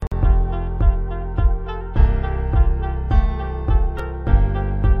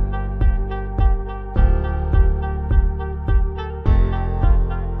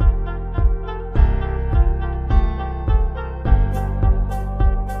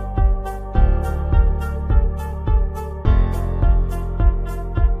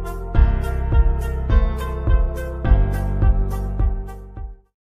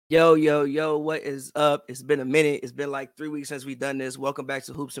Yo, yo, yo, what is up? It's been a minute. It's been like 3 weeks since we've done this. Welcome back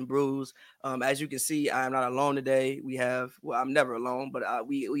to Hoops and Brews. As you can see, I am not alone today. I'm never alone, but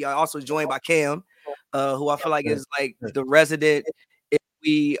we are also joined by Cam, who I feel like is like the resident. If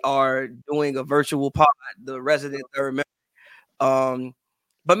we are doing a virtual pod, the resident third member.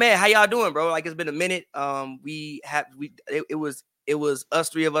 But man, how y'all doing, bro? Like it's been a minute. It was us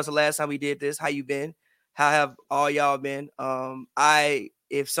three of us the last time we did this. How you been? How have all y'all been?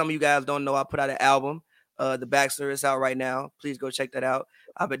 If some of you guys don't know, I put out an album. The Baxter is out right now. Please go check that out.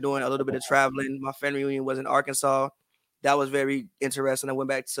 I've been doing a little bit of traveling. My family reunion was in Arkansas. That was very interesting. I went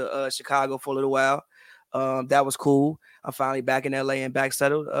back to Chicago for a little while. That was cool. I'm finally back in LA and back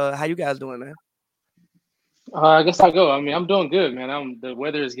settled. How you guys doing, man? I guess I go. I mean, I'm doing good, man. The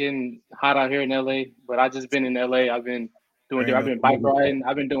weather is getting hot out here in LA, but I just been in LA. I've been bike riding.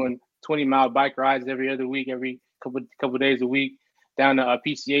 I've been doing 20-mile bike rides every other week, every couple days a week, down to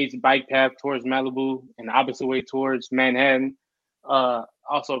PCH's bike path towards Malibu and the opposite way towards Manhattan.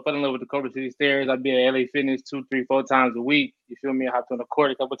 Also fell in love with the Culver City Stairs. I've been at LA Fitness 2, 3, 4 times a week. You feel me? I hopped on the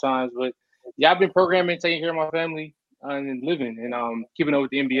court a couple times, but yeah, I've been programming, taking care of my family, and living and keeping up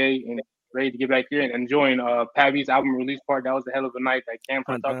with the NBA and ready to get back here and enjoying Pavy's album release party. That was a hell of a night that Cam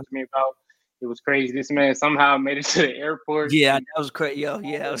talked to me about. It was crazy. This man somehow made it to the airport. Yeah, that was crazy. Yo,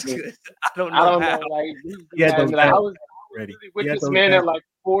 yeah, that was good. I don't know how. I was ready with this man at like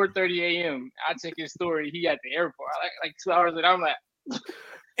 4:30 a.m. I check his story. He at the airport. Like 2 hours later, I'm like,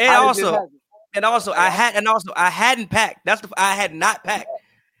 and also, I hadn't packed. I had not packed.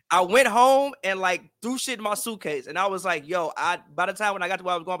 I went home and like threw shit in my suitcase, and I was like, "Yo!" By the time when I got to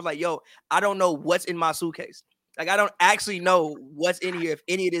where I was going, I was like, "Yo, I don't know what's in my suitcase. Like, I don't actually know what's in here. If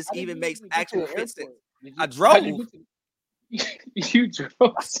any of this even makes actual sense." I drove. You drove.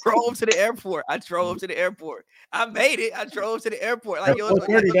 I drove to the airport. I made it. I drove to the airport. Like,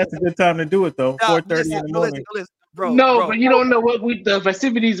 4:30. That's a good time to do it, though. 4:30 in the morning. Bro, but you don't know the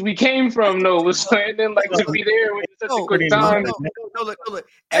festivities we came from. No, was and then like to be there with such a good time. No, look.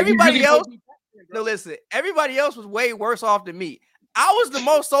 Everybody else. No, listen. Everybody else was way worse off than me. I was the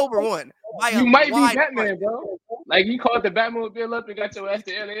most sober one. You might be Batman, bro. Like you called the Batmobile up and got your ass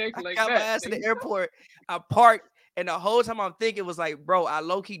to LAX. Like I got my ass to the airport. I parked, and the whole time I'm thinking was like, bro, I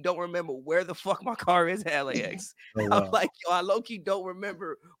low key don't remember where the fuck my car is at LAX. Oh, wow. I'm like, yo, I low key don't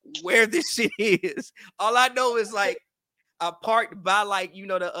remember where this shit is. All I know is like I parked by like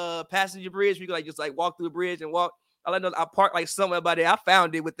the passenger bridge. We could like just like walk through the bridge and walk. All I know is I parked like somewhere by there. I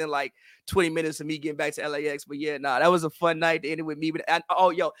found it within like 20 minutes of me getting back to LAX. But yeah, that was a fun night to end it with me. But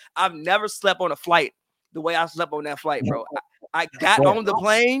I've never slept on a flight the way I slept on that flight, bro. I got on the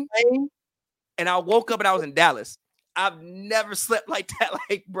plane and I woke up and I was in Dallas. I've never slept like that.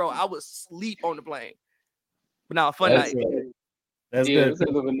 Like, bro, I was asleep on the plane. But now, a fun night. That's good. It's a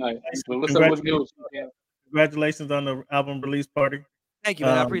good night. What's up? Congratulations on the album release party. Thank you,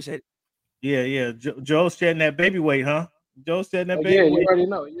 man. I appreciate it. Yeah. Joe's shedding that baby weight, huh? Joe's shedding that baby weight. You already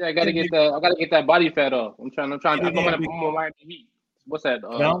know. Yeah, I gotta get that body fat off. I'm trying. I'm on Miami Heat. What's that?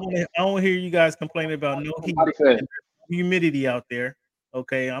 I don't hear you guys complaining about no heat, humidity out there.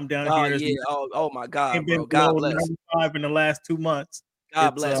 Okay, I'm down here. Yeah. Oh my God, bro. God bless. 95 in the last 2 months.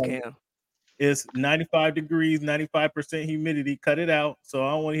 God bless, Cam. It's 95 degrees, 95% humidity. Cut it out. So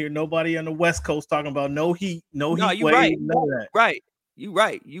I don't want to hear nobody on the West Coast talking about no heat, no heat wave, right. none of that. Right. You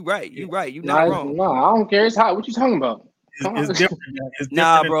right. You're not wrong. No, I don't care. It's hot. What you talking about? It's different.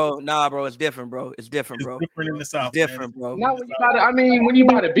 Nah, bro. It's different, bro. It's different in the South. It's different, bro. Not when you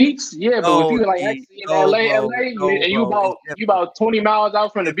buy the beach, yeah. But if you like in LA, and you about 20 miles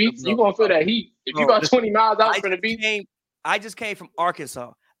out from the beach, you gonna feel that heat. If you about 20 miles out from the beach, I just came from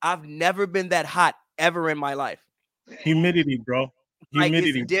Arkansas. I've never been that hot ever in my life. Humidity, bro.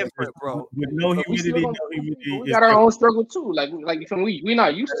 Humidity, like it's different, bro. With no humidity, we got our own struggle too. Like we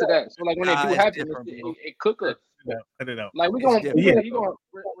not used to that. So like when they do happen, it cook us. Cut it out. Like you gonna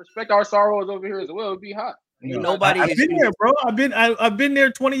respect our sorrows over here as well. It'll be hot. Nobody. I've been there, bro. I've been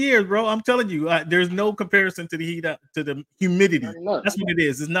there 20 years, bro. I'm telling you, there's no comparison to the heat, to the humidity. That's what it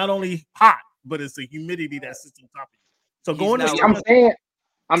is. It's not only hot, but it's the humidity that sits on top of you. So going.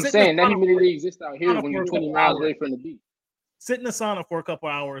 I'm saying that humidity exists out here when you're 20 miles away from the beach. Sit in the sauna for a couple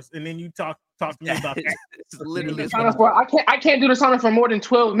hours, and then you talk to me about that. Literally, I can't do the sauna for more than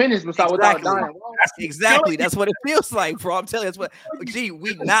 12 minutes without dying. Exactly, that's what it feels like, bro. I'm telling you, that's what. Gee,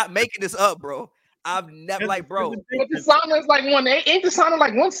 we not making this up, bro. I've never bro. But the sauna is like ain't the sauna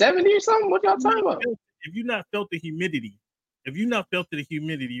like 170 or something? What y'all talking about? If you not felt the humidity,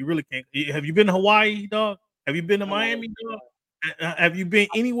 you really can't. Have you been to Hawaii, dog? Have you been to Miami, dog? Have you been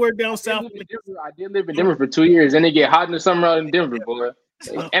anywhere down south? I did live in Denver for 2 years, and it get hot in the summer out in Denver, boy.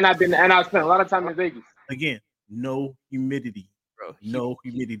 And I spent a lot of time in Vegas. Again, no humidity. Bro, no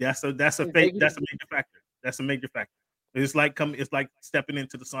humidity. That's a major factor. That's a major factor. It's like stepping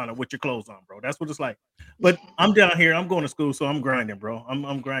into the sauna with your clothes on, bro. That's what it's like. But I'm down here. I'm going to school, so I'm grinding, bro.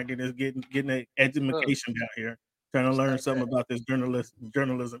 I'm grinding. Is getting an education down here, trying to learn something about this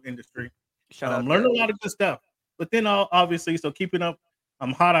journalism industry. Learn a lot of good stuff. But then obviously, so keeping up.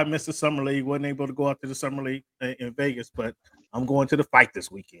 I'm hot. I missed the summer league. Wasn't able to go out to the summer league in Vegas, but I'm going to the fight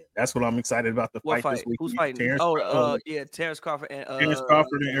this weekend. That's what I'm excited about. The fight this weekend. Who's fighting? Terrence Crawford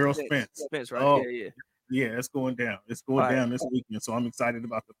and Errol Spence. Spence, right? Yeah, it's going down. It's going down this weekend, so I'm excited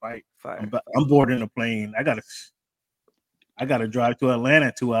about the fight. I'm boarding a plane. I gotta drive to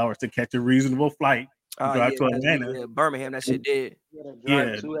Atlanta 2 hours to catch a reasonable flight. Drive to Atlanta. Yeah, Birmingham, that shit dead.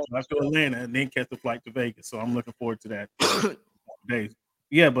 Drive to Atlanta and then catch the flight to Vegas. So I'm looking forward to that days.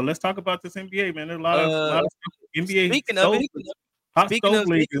 Yeah, but let's talk about this NBA, man. There's a lot of NBA. Speaking of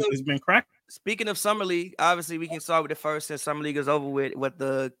league has been cracking. Speaking of summer league, obviously we can start with the first since summer league is over with. What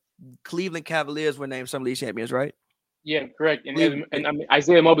the Cleveland Cavaliers were named summer league champions, right? Yeah, correct. And I mean,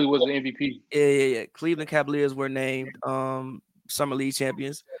 Isaiah Mobley was the MVP. Yeah. Cleveland Cavaliers were named summer league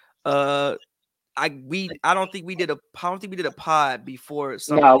champions. I don't think we did a pod before.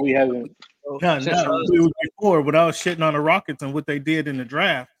 No, we haven't. No, it was before, but I was shitting on the Rockets and what they did in the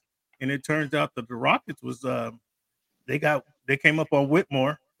draft, and it turns out that the Rockets was they came up on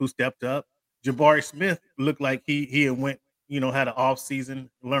Whitmore, who stepped up. Jabari Smith looked like he had went, had an off season,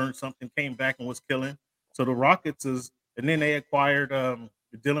 learned something, came back and was killing. So the Rockets and then they acquired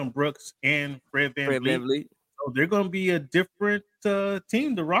Dylan Brooks and Fred VanVleet. So they're going to be a different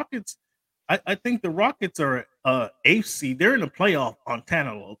team. The Rockets. I think the Rockets are eighth seed. They're in the playoff on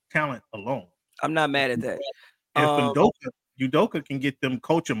talent alone. I'm not mad at that. If Udoka can get them,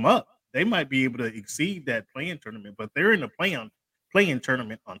 coach them up, they might be able to exceed that playing tournament. But they're in the playing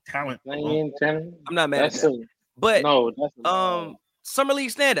tournament on talent alone. I'm not mad at that. But summer league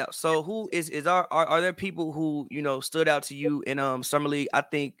standout. So who are there people who stood out to you in summer league?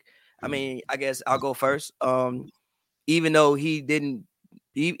 I guess I'll go first. Even though he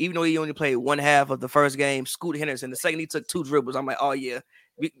only played one half of the first game, Scoot Henderson. The second he took 2 dribbles, I'm like, oh yeah,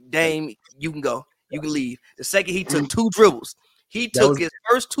 Dame, you can go, you can leave. The second he took 2 dribbles, he took his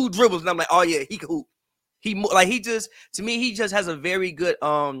first 2 dribbles, and I'm like, oh yeah, he can hoop. He just has a very good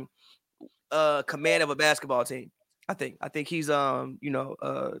command of a basketball team. I think he's I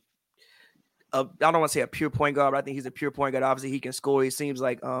don't want to say a pure point guard, but I think he's a pure point guard. Obviously, he can score. He seems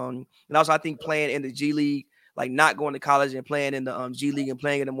like and also I think playing in the G League, like not going to college and playing in the G League and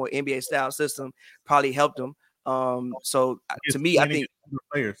playing in a more NBA style system probably helped him. So to me, I think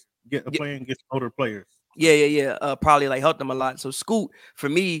players playing against older players. Yeah. Probably helped them a lot. So Scoot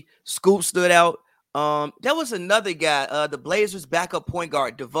stood out. There was another guy, the Blazers backup point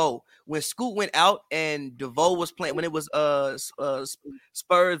guard, DeVoe. When Scoot went out and DeVoe was playing, when it was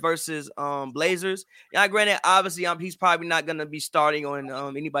Spurs versus Blazers. Now, granted, obviously, he's probably not gonna be starting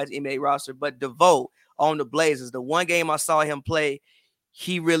on anybody's NBA roster, but DeVoe on the Blazers, the one game I saw him play,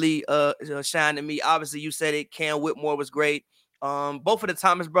 he really shined to me. Obviously, you said it. Cam Whitmore was great. Both of the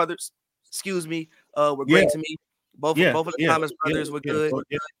Thomas brothers, were great to me. Both of the Thomas brothers were good.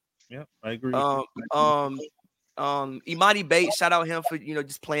 Yeah, I agree. Imani Bates, shout out him for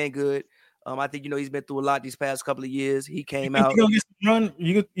just playing good. I think he's been through a lot these past couple of years. He came out.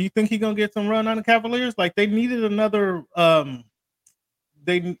 You think he's gonna get some run on the Cavaliers? Like they needed another.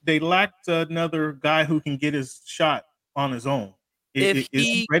 They lacked another guy who can get his shot on his own. Is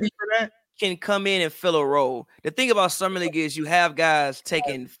he ready for that? Can come in and fill a role. The thing about Summer League is you have guys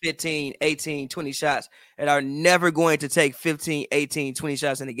taking 15, 18, 20 shots that are never going to take 15, 18, 20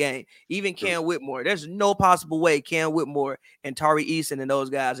 shots in a game. Even Cam Whitmore. There's no possible way Cam Whitmore and Tari Eason and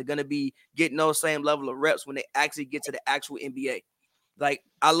those guys are going to be getting those same level of reps when they actually get to the actual NBA. Like,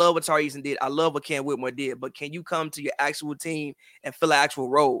 I love what Tari Eason did. I love what Cam Whitmore did. But can you come to your actual team and fill an actual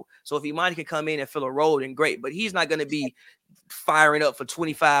role? So if Imani can come in and fill a role, then great. But he's not going to be firing up for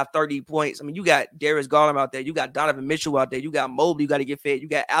 25, 30 points. I mean, you got Darius Garland out there. You got Donovan Mitchell out there. You got Mobley who got to get fed. You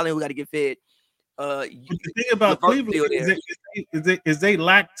got Allen who got to get fed. The thing about Cleveland is they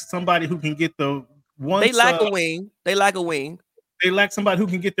lack somebody who can get the one. They lack a wing. They lack somebody who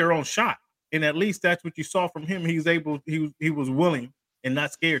can get their own shot. And at least that's what you saw from him. He was willing and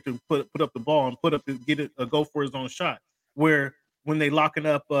not scared to put up the ball and get it go for his own shot. Where when they locking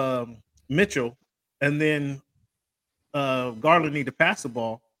up Mitchell and then Garland need to pass the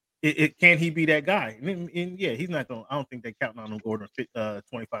ball, can he be that guy? And yeah, he's not going. I don't think they're counting on him Gordon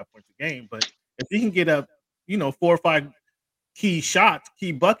 25 points a game. But if he can get up, 4 or 5 key shots,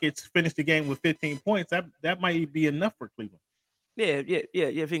 key buckets, finish the game with 15 points, that might be enough for Cleveland. Yeah.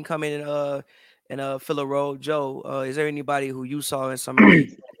 If he can come in and fill a role, Joe. Is there anybody who you saw in summer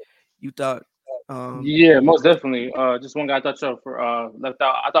league you thought? Yeah, most definitely. Just one guy I thought left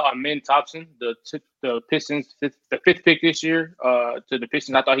out. I thought Amin Thompson, the Pistons, the fifth pick this year, to the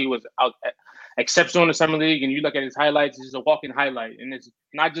Pistons. I thought he was exceptional in the summer league. And you look at his highlights; it's just a walking highlight. And it's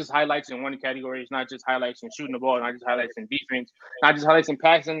not just highlights in one category. It's not just highlights in shooting the ball. Not just highlights in defense. Not just highlights in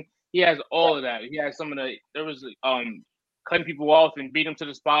passing. He has all of that. He has some of the. There was cutting people off and beat them to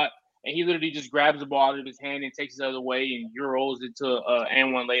the spot. And he literally just grabs the ball out of his hand and takes it the other way and Euros into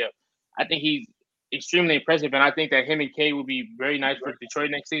and one layup. I think he's extremely impressive, and I think that him and K will be very nice for Detroit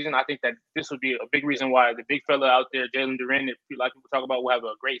next season. I think that this would be a big reason why the big fella out there, Jalen Duren, that a lot of people talk about, will have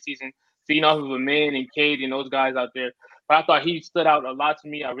a great season. Feeding off of Amin and Cade and those guys out there. But I thought he stood out a lot to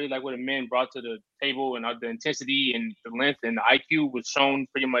me. I really like what Amin brought to the table, and the intensity and the length and the IQ was shown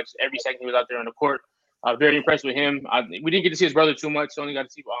pretty much every second he was out there on the court. Very impressed with him. We didn't get to see his brother too much. Only got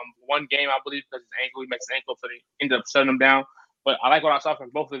to see one game, I believe, because his ankle. He makes his ankle, so they ended up shutting him down. But I like what I saw from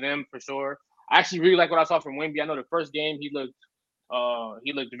both of them for sure. I actually really like what I saw from Wemby. I know the first game he looked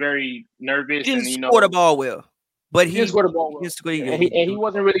very nervous. He didn't score the ball well, but he scored the ball well. He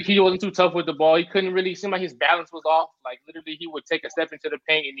wasn't too tough with the ball. He couldn't really seem like his balance was off. Like literally, he would take a step into the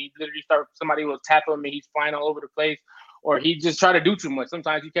paint and he literally somebody will tap him and he's flying all over the place, or he just try to do too much.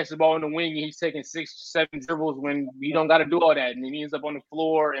 Sometimes he catches the ball in the wing and he's taking 6-7 dribbles when he don't got to do all that, and then he ends up on the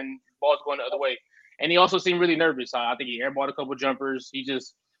floor and the ball's going the other way. And he also seemed really nervous. I think he airballed a couple jumpers. He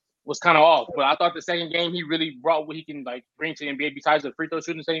just was kind of off. But I thought the second game he really brought what he can bring to the NBA besides the free throw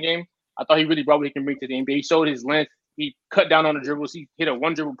shooting. The second game, I thought he really brought what he can bring to the NBA. He showed his length. He cut down on the dribbles. He hit a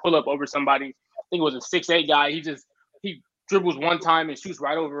one dribble pull up over somebody. I think it was a 6'8" guy. He dribbles one time and shoots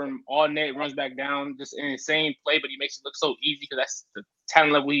right over him all net, runs back down. Just an insane play, but he makes it look so easy because that's the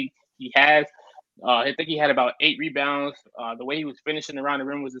talent level he has. I think he had about 8 rebounds. The way he was finishing around the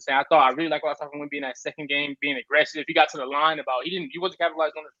rim was the same. I really like what I saw from him being that second game, being aggressive. He got to the line he wasn't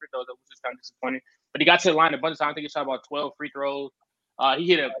capitalized on the free throws, which was kind of disappointing. But he got to the line a bunch of times. I think he shot about 12 free throws. He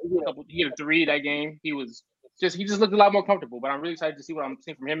hit a 3 that game. He just looked a lot more comfortable. But I'm really excited to see what I'm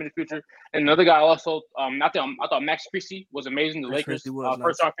seeing from him in the future. And another guy also, I thought Max Christie was amazing. The Lakers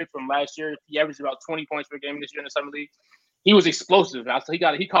first round pick from last year. He averaged about 20 points per game this year in the summer league. He was explosive. So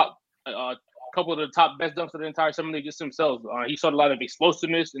he caught couple of the top best dunks of the entire summer league just himself. He showed a lot of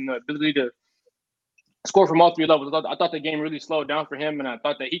explosiveness and the ability to score from all 3 levels. I thought the game really slowed down for him, and I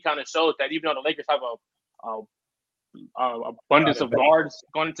thought that he kind of showed that even though the Lakers have a abundance of guards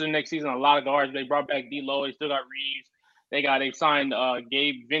going into the next season, a lot of guards. They brought back D-Lo. They still got Reeves. They signed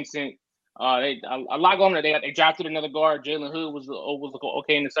Gabe Vincent. A lot going on. They drafted another guard. Jalen Hood was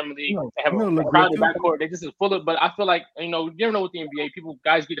okay in the summer league. They have a crowded backcourt. They just is full of. But I feel like you never know with the NBA.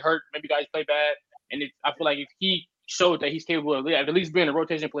 Guys get hurt. Maybe guys play bad. And I feel like if he showed that he's capable of at least being a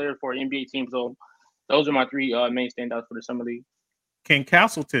rotation player for an NBA team. So those are my 3 main standouts for the summer league. Ken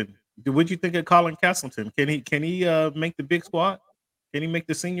Castleton. What'd you think of Colin Castleton? Can he make the big squad? Can he make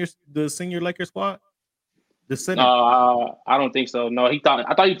the senior Lakers squad? The center? I don't think so. No, I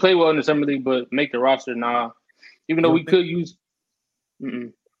thought he played well in the summer league, but make the roster, nah. Even though we could use.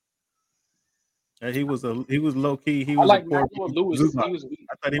 He was low key. He was. I like Lewis. I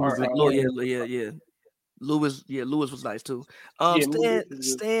thought he was. Lewis was nice too.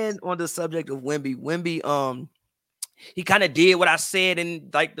 Stand on the subject of Wemby. Wemby, he kind of did what I said in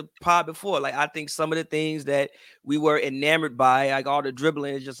the pod before. I think some of the things that we were enamored by, all the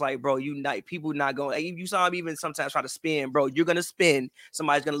dribbling, is just bro, people not going. You saw him even sometimes try to spin, bro. You're gonna spin.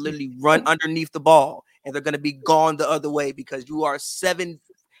 Somebody's gonna literally run underneath the ball, and they're gonna be gone the other way because you are 7,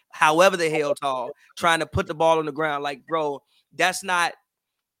 however the hell tall, trying to put the ball on the ground. Bro, that's not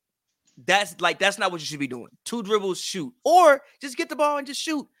what you should be doing. 2 dribbles, shoot, or just get the ball and just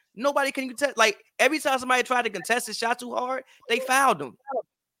shoot. Nobody can contest. Every time somebody tried to contest his shot too hard, they fouled him.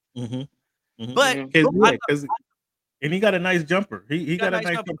 But and he got a nice jumper. He got a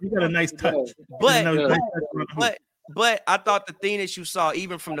nice touch. But I thought the thing that you saw,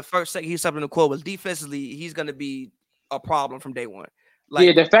 even from the first second he was up in the court, was defensively he's going to be a problem from day one.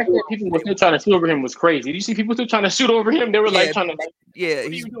 The fact that people were still trying to shoot over him was crazy. Did you see people still trying to shoot over him? They were trying to.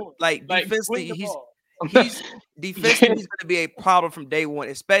 He's defensively he's going to be a problem from day one,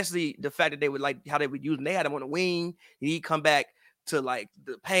 especially the fact that they would how they would use him. They had him on the wing, and he'd come back to the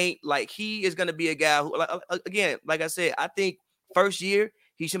paint. He is going to be a guy who, again, like I said, I think first year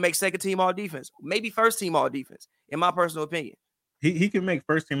he should make second team all defense, maybe first team all defense, in my personal opinion. He can make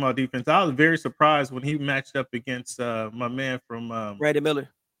first team all defense. I was very surprised when he matched up against my man from Brandon Miller,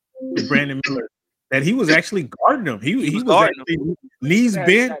 that he was actually guarding him. He was actually knees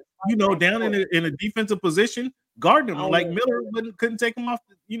bent, down in a defensive position, guard him. Like Miller couldn't take him off.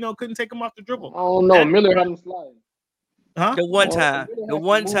 Couldn't take him off the dribble. I don't know. Miller had him sliding. Huh? The one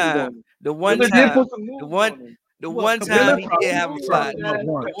time he did have him sliding. The one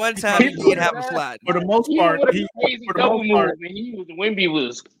time he did have him sliding. For the most part, he was Wemby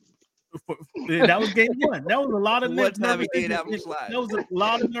was. That was game one. That was a lot of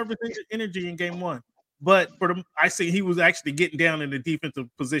nervous energy in game one. But I see he was actually getting down in the defensive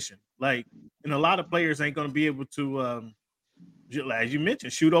position. Like, and a lot of players ain't going to be able to, as you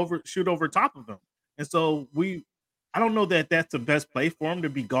mentioned, shoot over top of him. And so I don't know that that's the best play for him to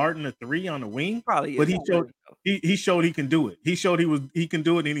be guarding a three on the wing. Probably, but he showed he can do it. He showed he can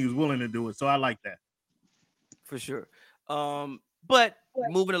do it, and he was willing to do it. So I like that for sure. But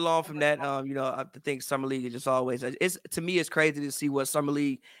moving along from that, I think Summer League is just always to me it's crazy to see what Summer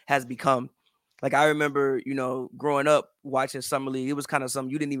League has become. Like I remember, growing up watching Summer League, it was kind of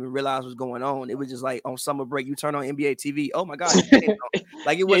something you didn't even realize was going on. It was just like on summer break, you turn on NBA TV. Oh my God.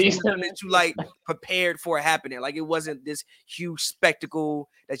 Like it wasn't something that you like prepared for happening. Like it wasn't this huge spectacle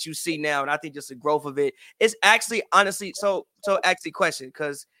that you see now. And I think just the growth of it. It's actually honestly, so actually question,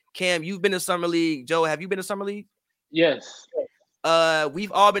 because Cam, you've been to Summer League. Joe, have you been to Summer League? Yes.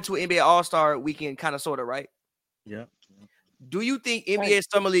 We've all been to an NBA All-Star weekend, kind of, sort of, right? Yeah. Do you think NBA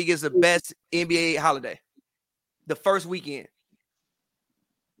Summer League is the best NBA holiday? The first weekend?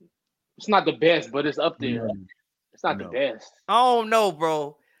 It's not the best, but it's up there. It's not the best. I don't know,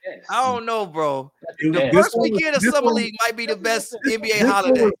 bro. Yes. I don't know, bro. The first weekend of Summer League might be the best NBA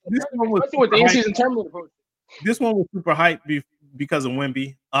holiday. This one was with the in-season tournament approach. This one was super hyped because of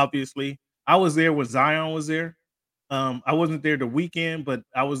Wemby, obviously. I was there when Zion was there. I wasn't there the weekend, but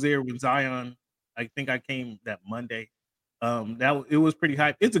I was there when Zion. I think I came that Monday. It was pretty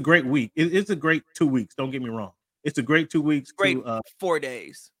hype. It's a great week. It's a great 2 weeks. Don't get me wrong. It's a great 2 weeks. Great 4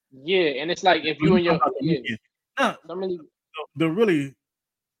 days. Yeah, and it's like if you and your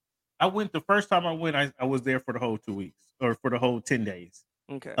I went the first time I went. I was there for the whole 2 weeks or for the whole 10 days.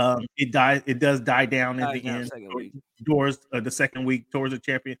 Okay. It does die down at the end. Towards the second week, towards the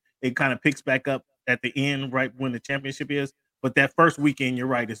champion, it kind of picks back up at the end, right when the championship is. But that first weekend, you're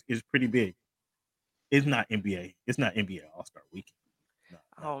right, is pretty big. It's not NBA. It's not NBA All-Star Weekend. No.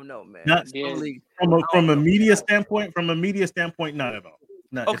 I don't know, man. Not from a media standpoint. From a media standpoint, not at all.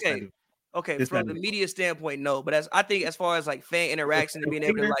 Okay. From the media standpoint, no. But I think as far as like fan interaction and being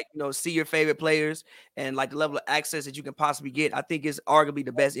able to see your favorite players and like the level of access that you can possibly get, I think it's arguably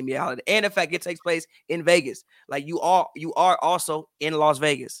the best NBA holiday. And in fact, it takes place in Vegas. Like you are also in Las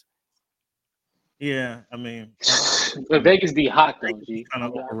Vegas. Yeah, I mean, but Vegas be hot though. Vegas kind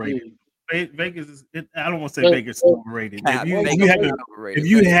of overrated. Vegas is. I don't want to say Vegas is overrated. If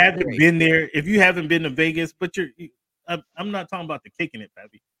you haven't been there, if you haven't been to Vegas, but I'm not talking about the kicking it,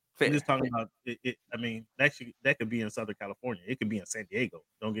 Pavy. I'm just talking about it. I mean, that could be in Southern California. It could be in San Diego.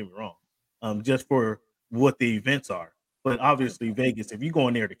 Don't get me wrong. Just for what the events are. But obviously, Vegas, if you go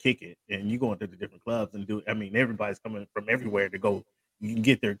in there to kick it and you go into the different clubs and do, I mean, everybody's coming from everywhere to go. You can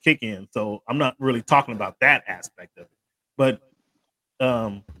get their kick in. So I'm not really talking about that aspect of it. But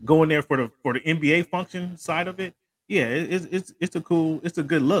going there for the NBA function side of it, yeah, it's a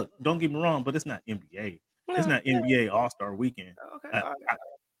good look. Don't get me wrong, but it's not NBA. It's not NBA All-Star Weekend. Okay.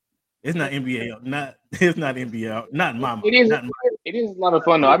 It's not NBA. It's not NBA. Not in my mind. It is a lot of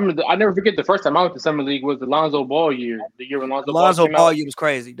fun though. I never forget the first time I went to Summer League was the Lonzo Ball year. The year when Lonzo Ball year was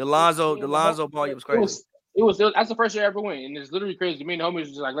crazy. The Lonzo Ball year was crazy. That's the first year I ever went, and it's literally crazy. Me and the homies was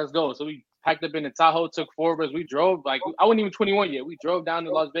just like, let's go. So we packed up in the Tahoe, took 4 of us. We drove, like, I wasn't even 21 yet. We drove down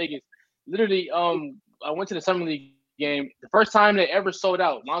to Las Vegas. Literally, I went to the Summer League game. The first time they ever sold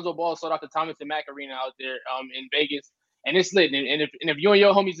out. Lonzo Ball sold out the Thomas and Mack Arena out there in Vegas. And it's lit. And if you and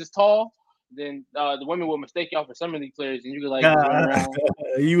your homies is tall, then the women will mistake y'all for Summer League players, and you could like run around.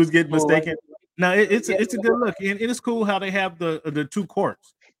 You was getting mistaken. No, it's a good look, and it is cool how they have the 2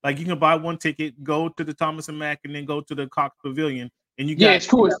 courts. Like you can buy 1 ticket, go to the Thomas and Mack, and then go to the Cox Pavilion, and you got it's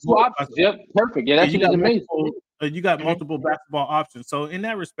cool. It's 2 options. Yep, perfect. Yeah, that's amazing. You got multiple basketball options, so in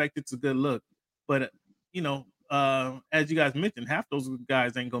that respect, it's a good look. But as you guys mentioned, half those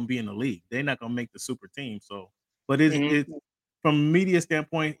guys ain't gonna be in the league. They're not gonna make the super team. So, but it's from a media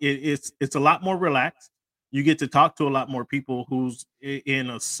standpoint, it's a lot more relaxed. You get to talk to a lot more people who's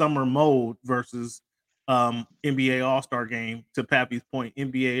in a summer mode versus NBA All-Star game. To Pappy's point,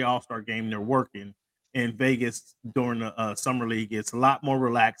 NBA All-Star game, they're working. In Vegas during the summer league, it's a lot more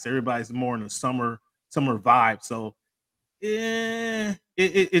relaxed. Everybody's more in a summer vibe. So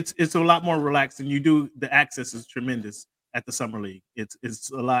it's a lot more relaxed, and you do the access is tremendous at the summer league.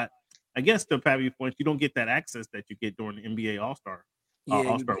 It's a lot. I guess to Pappy's point, you don't get that access that you get during the NBA All-Star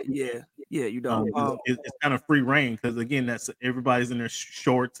All-Star. You don't. It's kind of free reign because again, that's everybody's in their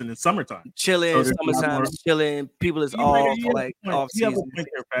shorts and it's summertime, chilling, summertime, chilling. People is off off season.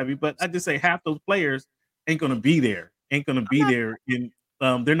 But I just say half those players ain't gonna be there. In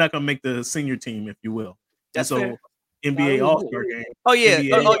they're not gonna make the senior team, if you will. That's so fair. NBA All-Star game. Oh yeah.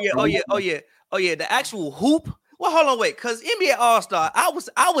 The actual hoop. Well, hold on, wait, because NBA All-Star, I was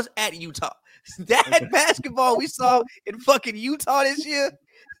at Utah. That basketball we saw in fucking Utah this year.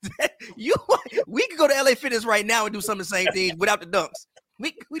 We could go to LA Fitness right now and do some of the same things without the dunks.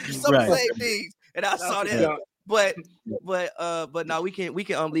 We do some of the same things, and I saw that. But no, we can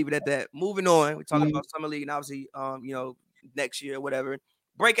leave it at that. Moving on, we're talking about summer league and obviously next year, whatever.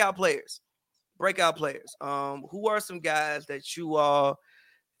 Breakout players. Who are some guys that you all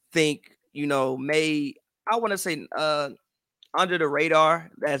think may, I want to say under the radar,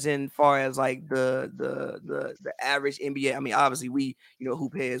 as in far as like the average NBA. I mean, obviously we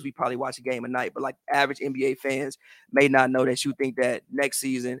hoop heads, we probably watch a game a night, but like average NBA fans may not know that you think that next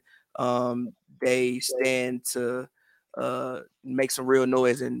season they stand to make some real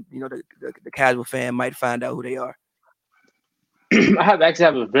noise, and the casual fan might find out who they are. I actually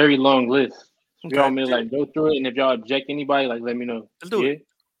have a very long list. Okay. You want me to like go through it, and if y'all object anybody, like let me know. Let's do it.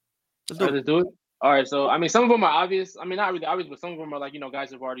 Let's do it. All right, so I mean, some of them are obvious. I mean, not really obvious, but some of them are like guys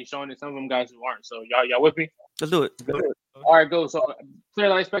who've already shown it. Some of them guys who aren't. So y'all with me? Let's do it. All right, go. So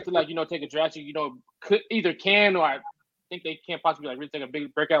clearly, I expected take a draft. Could either can or I think they can't possibly really take a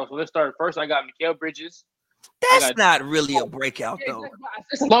big breakout. So let's start first. I got Mikal Bridges. That's not really a breakout though.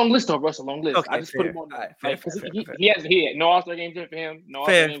 It's a long list though, bro. It's a long list. Okay, I just put him on there. Fair. He had no All-Star games in for him. No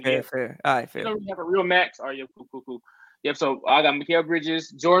fair. All right, fair. You don't really have a real max. All right, cool. Yep. So I got Mikal Bridges,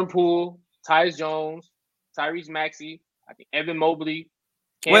 Jordan Poole, Tyus Jones, Tyrese Maxey, I think Evan Mobley.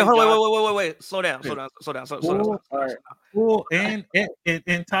 Wait. Slow down. All right. Poole and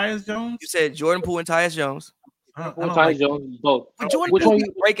Tyus Jones. You said Jordan Poole and Tyus Jones. Tyus Jones, both. But Jordan Poole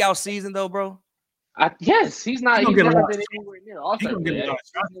breakout season though, bro. Yes, he's not. He's never been anywhere near All-Star.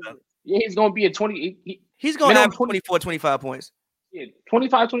 He's going to be a 20. He's going to have 24, 25 points. Yeah,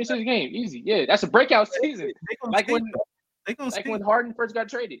 25, 26 games, easy. Yeah, that's a breakout season. Like when Harden first got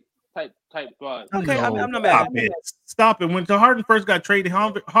traded. Type. Okay, I'm not mad. Stop it. When Harden first got traded,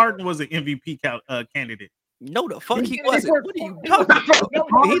 Harden was an MVP candidate. No, the fuck he wasn't. What are you talking about?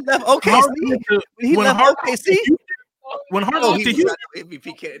 He left OKC. He left OKC. When Harden went to Houston,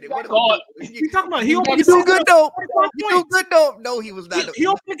 MVP candidate. What you talking about? He do good though. No, he was not. He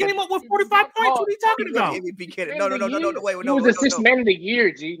opened the game up with 45 points. What are you talking about? MVP candidate. No. Wait, he was a sixth man of the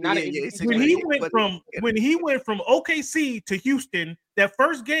year, G. When he went from OKC to Houston, that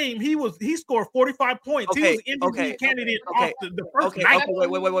first game he scored 45 points. He was MVP candidate off the first night.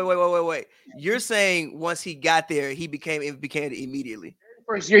 Wait. You're saying once he got there, he became MVP candidate immediately.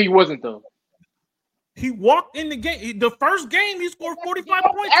 First year he wasn't though. He walked in the game. The first game, he scored 45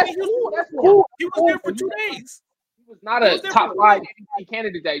 points. That's cool. He was there for 2 days. He was not a top 5 MVP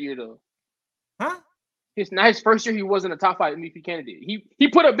candidate that year, though. Huh? His first year, he wasn't a top 5 MVP candidate. He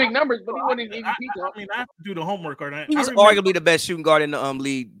put up big numbers, but he wasn't an MVP. I mean, I have to do the homework. He was arguably the best shooting guard in the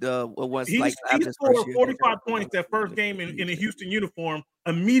league. He scored 45 points that first game in a Houston uniform.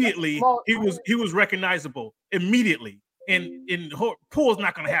 Immediately, he was recognizable. Immediately. And Poole's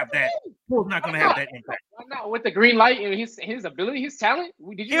not going to have that. Poole's not going to have that impact. Why not? With the green light and his ability, his talent.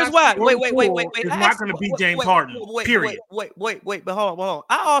 Here's why. Wait. It's not going to be James Harden. Period. Wait. But hold on.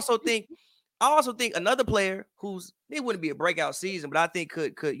 I also think another player it wouldn't be a breakout season, but I think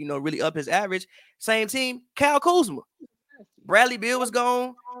could really up his average. Same team, Kyle Kuzma. Bradley Beal was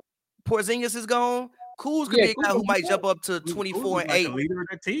gone. Porzingis is gone. Kuz could be a guy who might jump up to 24 and 8. Like leader of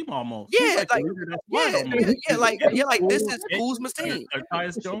the team almost. Yeah, like this is Kuzma's team.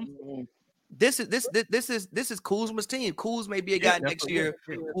 Tyus Jones. This is Kuzma's team. Kuz may be a guy next year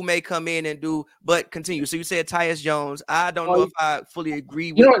who may come in and do, but continue. So you said Tyus Jones. I don't know if I fully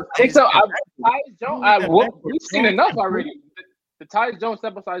agree with. Tyus Jones. We've seen enough already. The Tyus Jones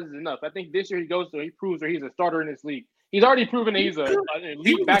sample size is enough. I think this year he proves that he's a starter in this league. He's already proven that he's an elite backup.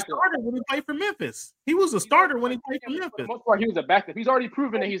 He was a starter when he played for Memphis. He was a starter when he played for Memphis. For the most part, he was a backup. He's already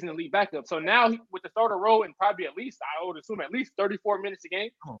proven that he's an elite backup. So now, with the starter role and probably I would assume at least 34 minutes a game,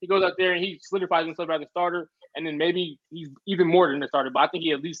 he goes out there and he solidifies himself as a starter. And then maybe he's even more than a starter. But I think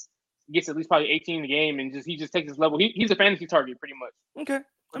he at least gets probably 18 a game and he just takes his level. He's a fantasy target pretty much. Okay.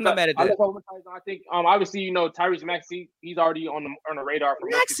 I'm not mad at that. I think obviously Tyrese Maxey, he's already on the radar for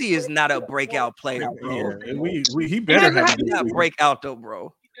Maxey is not a breakout player, bro. Yeah, he better have not breakout though,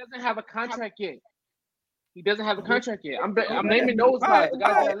 bro. He doesn't have a contract yet. I'm naming those guys.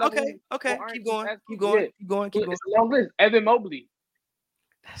 Okay. Keep going. It's a long list. Evan Mobley.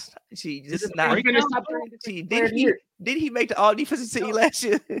 This is not. Did he make the all defensive team last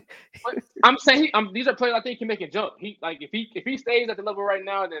year? I'm saying these are players I think can make a jump. If he stays at the level right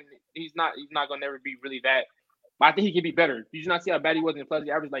now, then he's not going to never be really that. But I think he can be better. Did you not see how bad he was in the playoffs?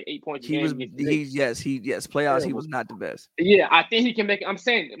 He averaged like 8 points. Playoffs. He was not the best. Yeah, I think he can make. I'm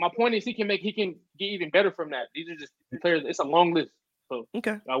saying my point is he can get even better from that. These are just players. It's a long list. So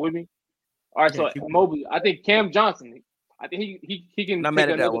okay, y'all with me? All right, so Mobley. I think Cam Johnson. I think he can. Not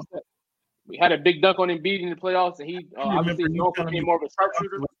mad at that one. Step. We had a big dunk on Embiid in the playoffs, and he obviously became more of a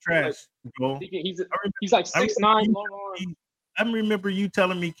sharpshooter. Trash. He's like 6'9", long arm. I remember you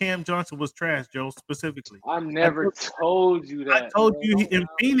telling me Cam Johnson was trash, Joe, specifically. I never told you that. I told you in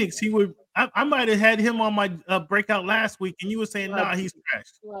Phoenix he would. I might have had him on my breakout last week, and you were saying, "Nah, he's trash."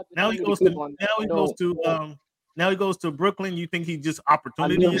 Now he goes to Brooklyn. You think he just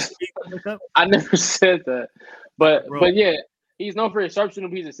opportunity? I never said that, but yeah. He's known for his sharpshooter.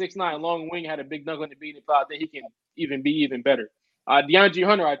 He's a 6'9", long wing, had a big dunk on the beat. I think he can be even better. DeAndre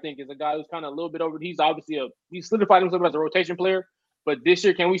Hunter, I think, is a guy who's kind of a little bit over. He's obviously he's solidified himself as a rotation player. But this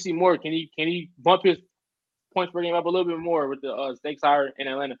year, can we see more? Can he bump his points per game up a little bit more with the stakes higher in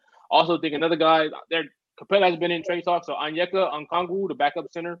Atlanta? Also, think another guy there. Capella has been in trade talks. So Onyeka Okongwu, the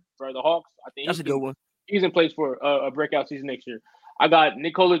backup center for the Hawks, I think that's a good one. He's in place for a breakout season next year. I got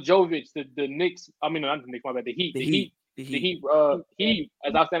Nikola Jovic, the Knicks. I mean, not the Knicks, my bad. The Heat. He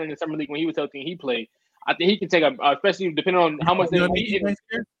as outstanding in the summer league when he was healthy and he played. I think he can take especially depending on how much they need.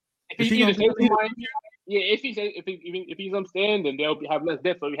 If he's staying, then they'll have less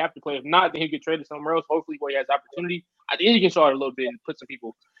depth, so we have to play. If not, then he'll get traded somewhere else. Hopefully, where he has opportunity. I think he can start a little bit and put some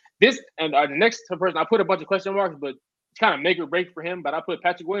people. This and the next person, I put a bunch of question marks, but it's kind of make or break for him. But I put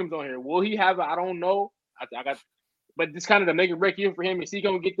Patrick Williams on here. Will he have? I don't know. But this kind of the make or break year for him. Is he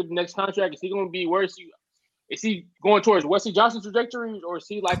going to get to the next contract? Is he going to be worse? Is he going towards Wesley Johnson's trajectory, or is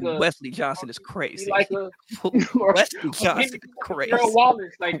he like a Wesley Johnson is crazy? Wesley Johnson is crazy.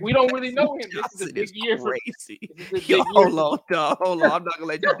 Wallace, like we don't really know him. This is a big year for crazy. Hold on. I'm not gonna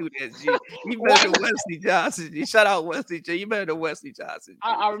let you do that, G. You better than Wesley Johnson. G. Shout out Wesley J. You better than Wesley Johnson.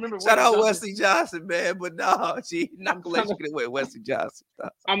 I remember. Shout out Wesley Johnson, man. But no, G. Not gonna let you get away with Wesley Johnson.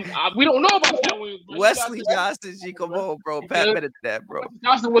 We don't know about that. Wesley Johnson, G. Come on, bro. Pat better than that, bro.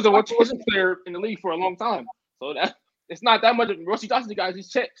 Johnson was a player in the league for a long time. So that it's not that much. Wesley Johnson got his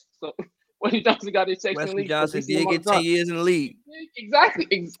checks. So Wesley Johnson got his checks in the league. Wesley Johnson did get 10 years in the league. Exactly.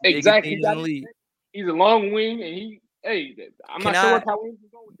 He's a long wing, and I'm not sure how Williams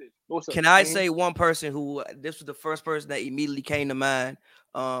is going with this. Can I say one person who this was the first person that immediately came to mind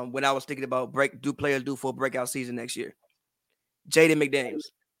when I was thinking about players due for a breakout season next year? Jaden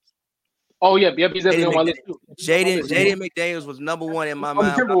McDaniels. Oh yeah, he's definitely on my list too. Jaden McDaniels was number one in my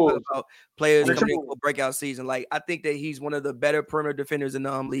mind about players coming for a breakout season. Like I think that he's one of the better perimeter defenders in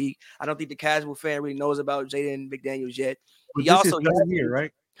the league. I don't think the casual fan really knows about Jaden McDaniels yet. He also third year,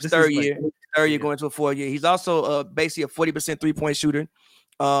 right? Third year going to a 4th year. He's also basically a 40% 3-point shooter.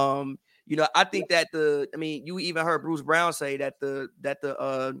 I think that you even heard Bruce Brown say that the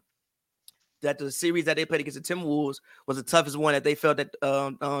series that they played against the Timberwolves was the toughest one that they felt that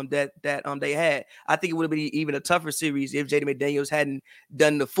they had. I think it would have been even a tougher series if Jaden McDaniels hadn't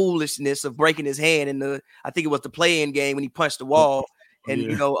done the foolishness of breaking his hand I think it was the play-in game when he punched the wall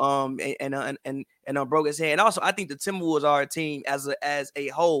and broke his hand. And also, I think the Timberwolves are a team as a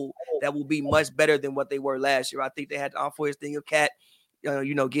whole that will be much better than what they were last year. I think they had the unfortunate thing of Cat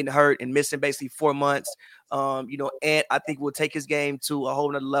getting hurt and missing basically 4 months. And I think will take his game to a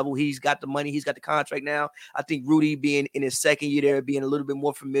whole nother level. He's got the money, he's got the contract now. I think Rudy being in his second year there, being a little bit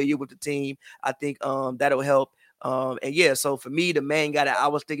more familiar with the team, I think that'll help. So for me, the main guy that I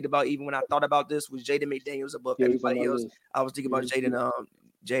was thinking about, even when I thought about this, was Jaden McDaniels above everybody else. I was thinking about Jaden.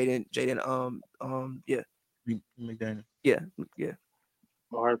 McDaniels. Yeah.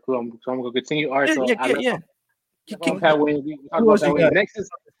 All right, cool. So I'm gonna continue. All right, yeah. Next is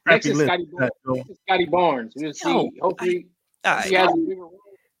Scotty Barnes. We'll see. Hopefully, he has.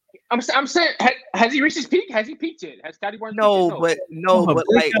 I'm saying, has he reached his peak? Has he peaked yet? Has Scotty Barnes?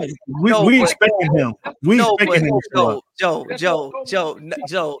 We expecting him. Joe,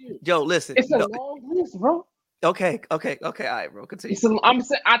 listen. It's a long list, bro. Okay. All right, bro. Continue.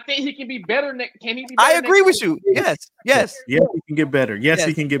 I think he can be better. Can he be better? I agree with you. Yes. Yes, he can get better.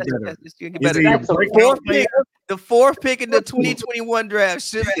 He can get better. The 4th pick in the 2021 draft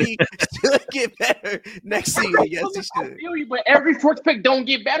should get better next season. Yes, he should. But every 4th pick don't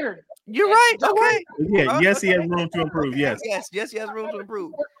get better. You're right. Okay. Yeah. Yes, he has room to improve. Yes, he has room to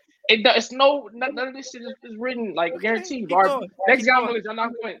improve. It's none of this shit is written like guaranteed. Next guy I'm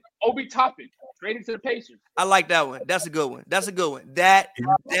not going. Obi Toppin. traded to the Pacers. I like that one. That's a good one. That's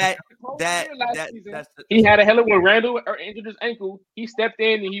he had a hell of when Randall injured his ankle. He stepped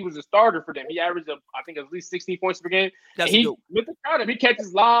in and he was a starter for them. He averaged, I think, at least 16 points per game. With the crowd, he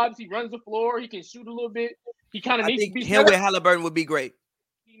catches lobs. He runs the floor. He can shoot a little bit. He kind of needs to be. Him with Halliburton would be great.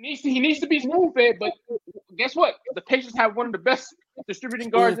 He needs to be spoon fed. But guess what? The Pacers have one of the best distributing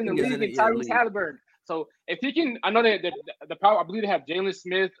guards in the league, in Tyrese Halliburton. So if he can, I know that the power. I believe they have Jalen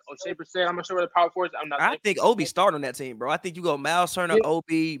Smith or Shea Brissett. I'm not sure where the power force. I think Obi started on that team, bro. I think you go Miles Turner,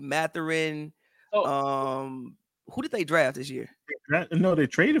 Obi, Mathurin. Who did they draft this year? No, they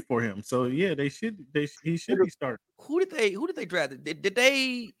traded for him. So yeah, he should be starting. Who did they draft? Did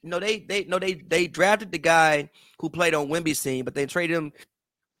they? No, they drafted the guy who played on Wemby's team, but they traded him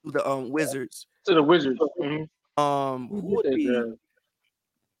to the Wizards. To the Wizards. Mm-hmm. Who would it be?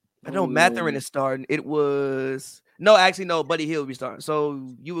 I know Mathurin is starting. It was Buddy Hield would be starting. So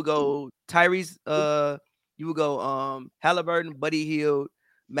you would go Tyrese, you would go Halliburton, Buddy Hield,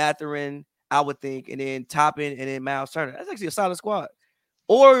 Mathurin, I would think, and then Toppin and then Miles Turner. That's actually a solid squad.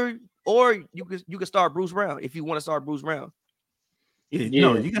 Or you could start Bruce Brown if you want to start Bruce Brown. No,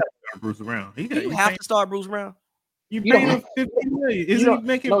 you got to start Bruce Brown. You have to start Bruce Brown. You pay him $15 million. Isn't he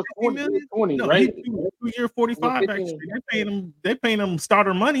making $50 million? 20, no, right? 2 year 45. Actually, they're paying him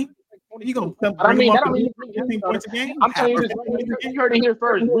starter money. You gonna? I mean, 15 points a game. I'm telling you this. You heard it here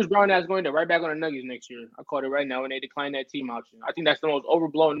first. Bruce Brown is going to right back on the Nuggets next year. I called it right now when they declined that team option. I think that's the most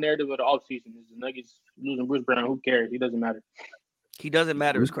overblown narrative of the offseason. Is the Nuggets losing Bruce Brown? Who cares? He doesn't matter. He doesn't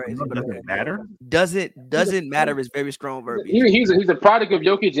matter. It's crazy. But doesn't matter. Doesn't matter is very strong verbiage. He's a product of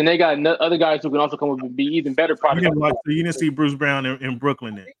Jokic, and they got other guys who can also come up and be even better products. You didn't see Bruce Brown in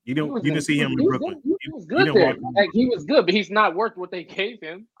Brooklyn. Then you didn't see him in Brooklyn. He was good there. He was good, but he's not worth what they gave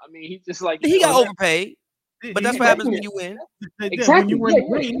him. I mean, he's just like he got overpaid. But that's what happens when you win. Exactly.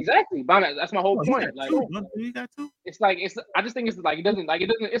 Exactly. That's my whole point. Like, it's like I just think it's like it doesn't.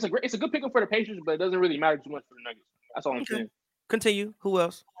 It's a good pickup for the Pacers, but it doesn't really matter too much for the Nuggets. That's all I'm saying. Continue. Who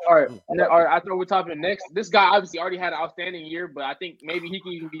else? All right. I throw we're talking next. This guy obviously already had an outstanding year, but I think maybe he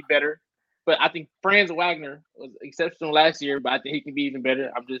can even be better. But I think Franz Wagner was exceptional last year, but I think he can be even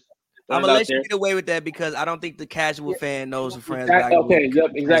better. I'm gonna let you get away with that because I don't think the casual fan knows who Franz Wagner is. Okay,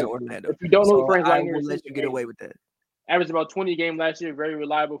 yep, exactly. If you don't know who Franz Wagner is, I will let you get away with that. Averaged about 20 a game last year, very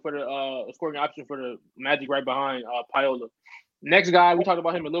reliable for the scoring option for the Magic right behind Paolo. Next guy, we talked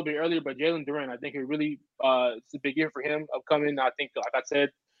about him a little bit earlier, but Jalen Duren, I think it really it's a big year for him upcoming. I think, like I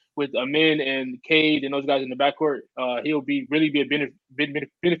said, with Amin and Cade and those guys in the backcourt, he'll be a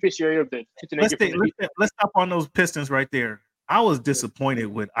beneficiary of the. Let's stop on those Pistons right there. I was disappointed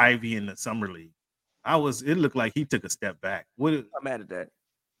with Ivy in the summer league. It looked like he took a step back. I'm mad at that.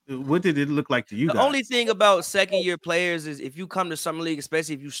 What did it look like to you guys? The only thing about second year players is if you come to summer league,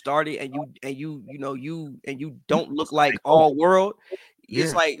 especially if you started and you don't look like all world,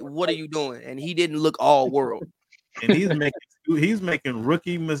 it's like, what are you doing? And he didn't look all world. And he's making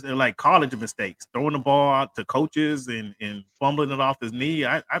rookie like college mistakes, throwing the ball out to coaches and fumbling it off his knee.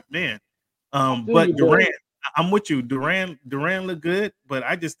 But Durant, I'm with you. Durant looked good, but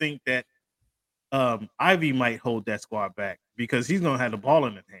I just think that Ivy might hold that squad back because he's gonna have the ball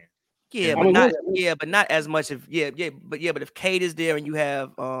in his hand. But not as much. But if Cade is there and you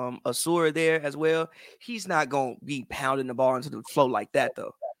have Asura there as well, he's not gonna be pounding the ball into the flow like that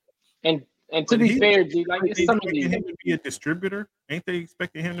though. And to be fair, G, like it's something him to be a distributor. Ain't they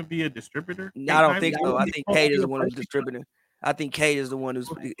expecting him to be a distributor? No, I don't think so. I think Cade is the one who's distributing. I think Cade is the one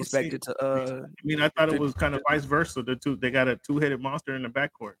who's expected to. I thought it was kind of vice versa. They got a two-headed monster in the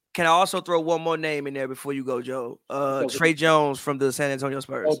backcourt. Can I also throw one more name in there before you go, Joe? Trey Jones from the San Antonio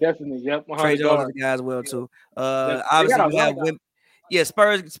Spurs. Oh, definitely. Yep. Trey Jones is the guy as well too. Obviously, you have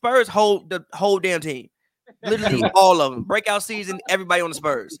Spurs hold the whole damn team. Literally all of them. Breakout season, everybody on the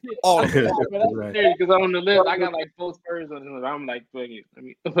Spurs. All of them. Because on the list, I got like 4 Spurs on the list. I'm like, fuck it. I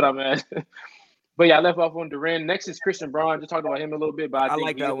mean, what I'm at. But yeah, I left off on Durant. Next is Christian Braun. Just talked about him a little bit, but I think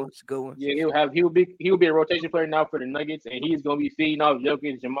like that one. It's a good one. Yeah, he'll be a rotation player now for the Nuggets, and he's gonna be feeding off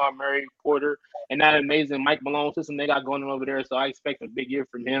Jokic, Jamal Murray, Porter, and that amazing Mike Malone system they got going on over there. So I expect a big year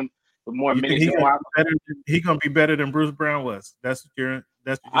from him with more minutes. He's gonna be better than Bruce Brown was. That's what you're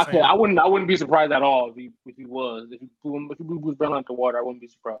saying. I wouldn't be surprised at all if he was. If you blew Bruce Brown out the water, I wouldn't be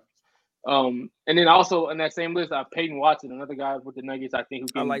surprised. And then also in that same list, Peyton Watson, another guy with the Nuggets. I think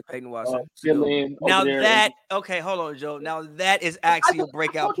I like Peyton Watson. Fill in now that hold on, Joe. Now that is actually a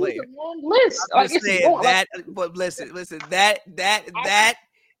breakout player. List. But listen, that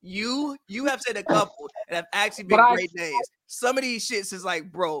you have said a couple and have actually been great names. Some of these shits is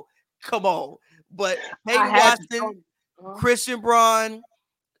like, bro, come on. But Peyton Watson, Christian Braun,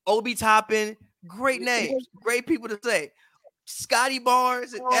 Obi Toppin, Great names, great people to say. Scotty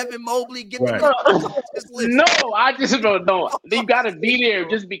Barnes and Evan Mobley get them this list. No, I just don't know. You got to be there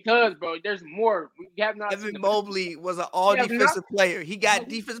just because, bro. There's more. We have not. Evan Mobley was an all defensive player. He got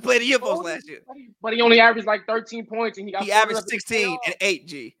defensive player of the year votes last year. But he only averaged like 13 points, and he averaged 16 and 8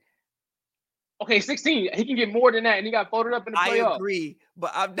 G. Okay, 16. He can get more than that, and he got folded up in the playoffs. I agree,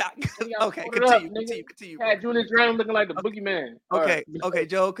 but I'm not. Okay, continue. Had Julius Randle looking like the boogeyman. Okay,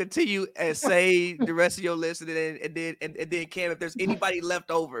 Joe, continue and say the rest of your list, and then Cam, if there's anybody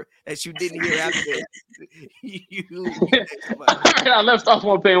left over that you didn't hear after this, I left off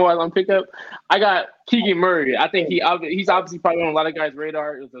one thing while I'm picking up. I got Keegan Murray. I think he's obviously probably on a lot of guys'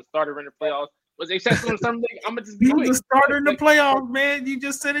 radar. It was a starter in the playoffs. Was exceptional in some league. I'm gonna just be quick. He was a starter in the playoffs, man. You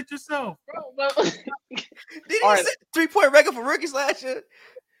just said it yourself. Bro. Did he set 3-point record for rookies last year?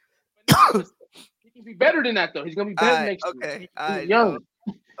 He can be better than that, though. He's gonna be better next year. He's young.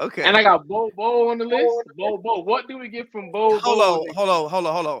 Okay. And I got Bo on the list. Bo. What do we get from Bo? Hold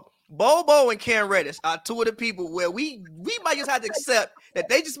on. Bo and Cam Reddish are two of the people where we might just have to accept that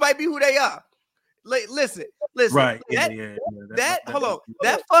they just might be who they are. Listen. Right. That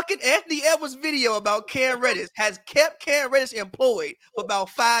fucking Anthony Edwards video about Cam Reddish has kept Cam Reddish employed for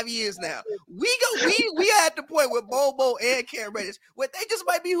about 5 years now. We are at the point with Bobo and Cam Reddish where they just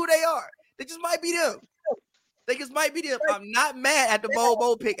might be who they are. They just might be them. I'm not mad at the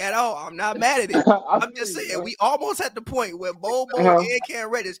Bobo pick at all. I'm not mad at it. I'm just saying we almost at the point where Bobo and Cam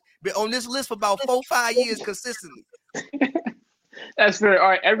Reddish been on this list for about 4-5 years consistently. That's fair. All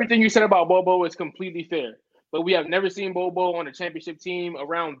right, everything you said about Bobo is completely fair. But we have never seen Bobo on a championship team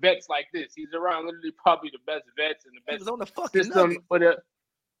around vets like this. He's around literally probably the best vets and the best on the fucking system. But that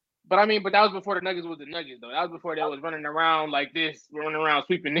was before the Nuggets was the Nuggets, though. That was before they was running around like this, running around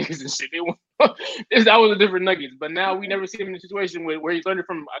sweeping niggas and shit. That was a different Nuggets. But now we never see him in a situation where he's learning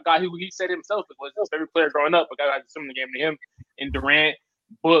from a guy who he said himself was his favorite player growing up. A guy who had similar game to him in Durant,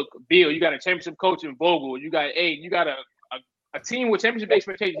 Book, Beal. You got a championship coach in Vogel. You got you got a team with championship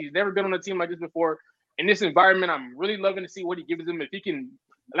expectations. He's never been on a team like this before. In this environment, I'm really loving to see what he gives them. If he can,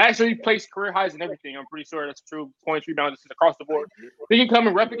 last year he placed career highs and everything. I'm pretty sure that's true. Points, rebounds, across the board. If he can come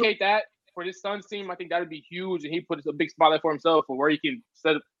and replicate that for this Suns team, I think that would be huge. And he puts a big spotlight for himself for where he can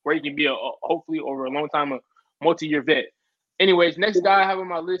be hopefully over a long time, a multi-year vet. Anyways, next guy I have on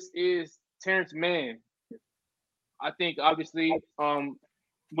my list is Terrence Mann. I think obviously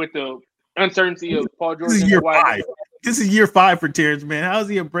with the uncertainty of Paul George. This is year 5 for Terrence Mann. How is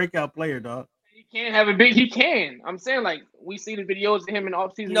he a breakout player, dog? He can. I'm saying, like, we see the videos of him in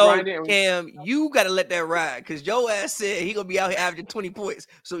offseason. No, Cam, you got to let that ride because your ass said he going to be out here averaging 20 points.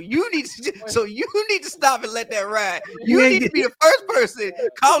 So you need to stop and let that ride. You need to be the first person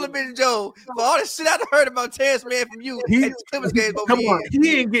calling in Joe for all the shit I heard about Terrence Mann from you. Come on.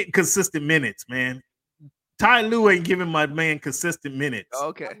 He ain't getting consistent minutes, man. Ty Lue ain't giving my man consistent minutes.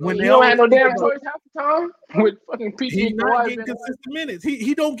 Okay. When they don't have no damn choice half the time with fucking PG. He's not getting consistent minutes.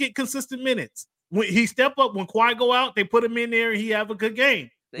 He don't get consistent minutes. When he step up, when Kawhi go out, they put him in there and he have a good game.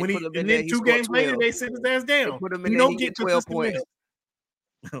 And then 2 games later, they sit his ass down. He don't get 12 points.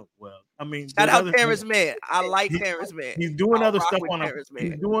 Well, I mean, shout out Terrence Mann. I like Terrence Mann. He's doing other stuff on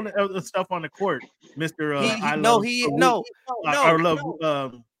he's doing other stuff on the court, Mr. I love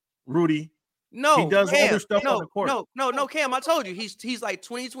Rudy. No, he does Cam, other stuff on the court. No, Cam. I told you he's like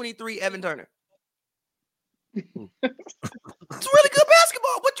 2023 Evan Turner. It's really good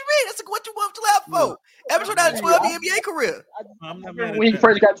basketball. What you mean? That's what you want to laugh for. Evan Turner had a 12 NBA career. When he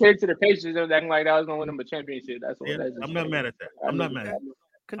first got traded to the Pacers, they was acting like that was going to win him a championship. That's what. I'm not mad at that. I'm mad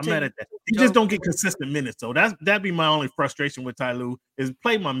at that. He just don't get consistent minutes, though. That'd be my only frustration with Ty Lue is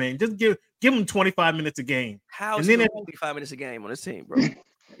play my man. Just give him 25 minutes a game. How is he 25 minutes a game on this team, bro?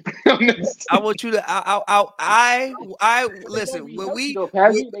 I want you to. I listen. When we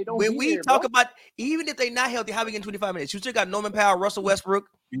talk about even if they're not healthy, how we get 25 minutes? You still got Norman Powell, Russell Westbrook.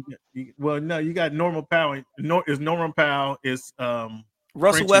 Well, no, you got Norman Powell. Is Norman Powell is Russell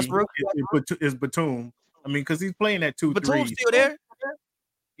Frenchie, Westbrook is Batum. I mean, because he's playing at 2-3. Batum's still there.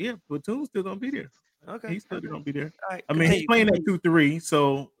 Yeah, Batum's still gonna be there. Okay, he's still gonna be there. Right, I mean, he's playing at 2-3.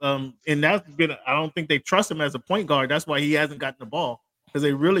 So, and that's been. I don't think they trust him as a point guard. That's why he hasn't gotten the ball. Because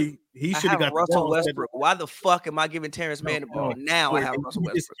he should have got Russell Westbrook. Why the fuck am I giving Terrence Mann the ball? Now I have Russell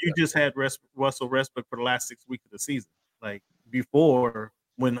Westbrook. You just had Russell Westbrook for the last 6 weeks of the season. Like before,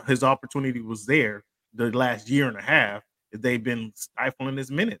 when his opportunity was there, the last year and a half, they've been stifling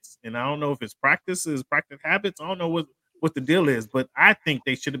his minutes. And I don't know if it's practice habits. I don't know what the deal is, but I think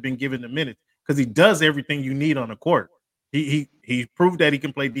they should have been given the minutes because he does everything you need on the court. He proved that he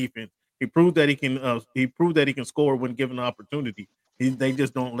can play defense. He proved that he can score when given the opportunity. They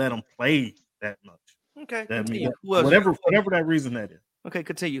just don't let him play that much. Okay, That means whatever that reason that is. Okay,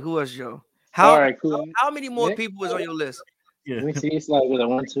 continue. Who else, Joe? All right, cool. How many more people is on your list? Yeah. Let me see. It's like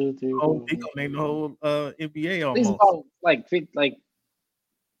 1, 2, 3. Oh, he gonna name the whole NBA almost. It's about like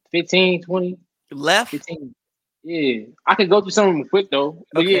 15, 20 left. 15. Yeah, I could go through some of them quick though.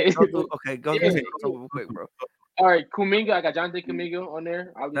 But okay, yeah, go through some of them quick, bro. All right, Kuminga. I got Jonathan Kuminga on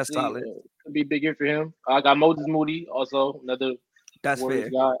there. Obviously, that's solid. Could be a big year for him. I got Moses Moody, also another Warriors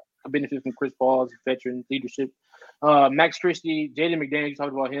guy. I benefit from Chris Paul's veteran leadership. Max Christie, Jaden McDaniels. You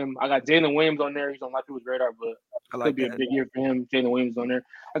talked about him. I got Jalen Williams on there. He's on a lot of people's radar, but could be a big year for him. Jalen Williams on there.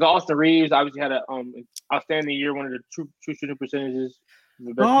 I got Austin Reeves. Obviously had a outstanding year. One of the true shooting percentages.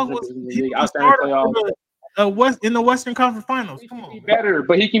 Outstanding playoffs. In the Western Conference Finals. Come on, better,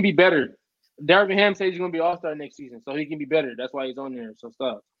 but he can be better. Darvin Ham says he's going to be All-Star next season, so he can be better. That's why he's on there. So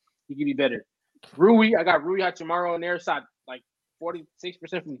stuff. He can be better. Rui, I got Rui Hachimura on there. Shot like 46%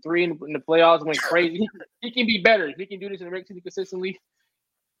 from 3 in the playoffs. Went crazy. He can be better. If he can do this in the regular season consistently.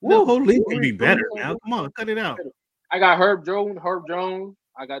 The whole league can be better now. Come on, cut it out. I got Herb Jones.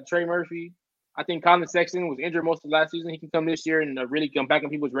 I got Trey Murphy. I think Colin Sexton was injured most of last season. He can come this year and really come back on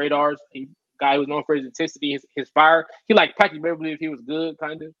people's radars. Guy who's known for his intensity, his fire. He like Patrick Beverly if he was good,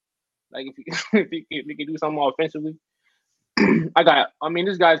 kind of. Like if he can do something more offensively.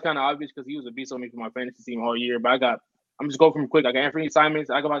 This guy's kind of obvious because he was a beast on me for my fantasy team all year. But I'm just going from quick. I got Anthony Simons.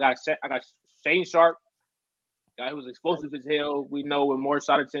 I got Shane Sharp, guy who's explosive as hell. We know with more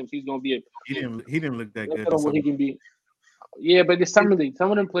shot attempts, he's gonna be He didn't look that good. What he can be. Yeah, but some of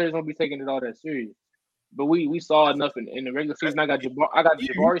them players won't be taking it all that serious. But we saw enough in the regular season. I got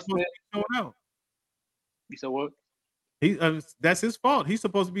Jabari Smith. You said what? That's his fault. He's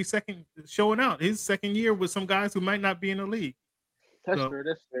supposed to be showing out. His second year with some guys who might not be in the league. That's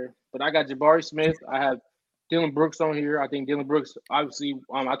fair. But I got Jabari Smith. I have Dylan Brooks on here. I think Dylan Brooks, obviously,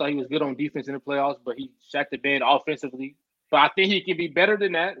 I thought he was good on defense in the playoffs, but he shacked the bed offensively. But I think he can be better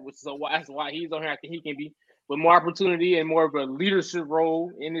than that, that's why he's on here. I think he can be with more opportunity and more of a leadership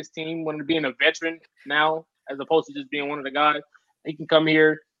role in this team, wanting to being a veteran now, as opposed to just being one of the guys. He can come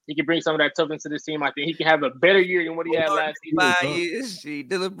here. He can bring some of that toughness to this team. I think he can have a better year than what he had last season. 5 years.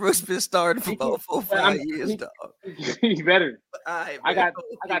 Dylan Brooks been starting for about 4 or 5 years, dog. He's better. Right, I got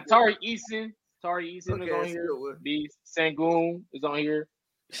Tari Eason. Tari Eason is on here. Beast Sangoon is on here.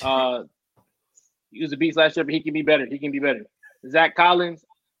 He was a beast last year, but he can be better. Zach Collins.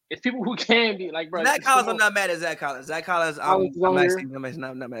 It's people who can be like, bro. Zach Collins, I'm not mad at Zach Collins. Zach Collins, I'm not mad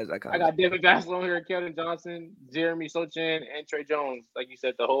at Zach Collins. I got Devin Vassell on here, Keldon Johnson, Jeremy Sochan, and Trey Jones. Like you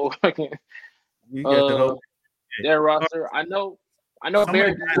said, the whole fucking their roster. I know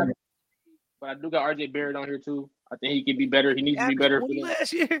Barrett, but I do got RJ Barrett on here too. I think he can be better. He needs to be better for them.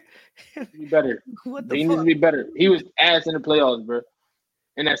 Last year. Be better. He needs to be better. He was ass in the playoffs, bro.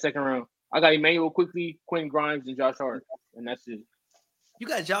 In that second round. I got Emmanuel Quickly, Quentin Grimes, and Josh Hart. And that's it. You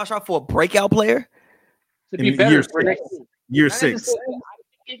got Josh Hart for a breakout player? To be better for year 6.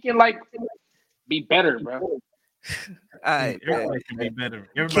 He can be better, bro. All right, everybody can be better.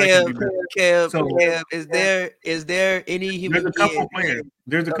 Kev, is there any human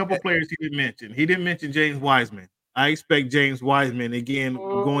There's a couple players he didn't mention. He didn't mention James Wiseman. I expect James Wiseman again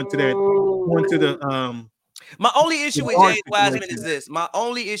going to the My only issue with James Wiseman is this. My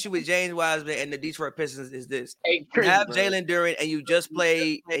only issue with James Wiseman and the Detroit Pistons is this. You have Jalen Duren and you just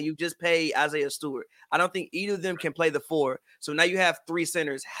pay Isaiah Stewart. I don't think either of them can play the 4. So now you have 3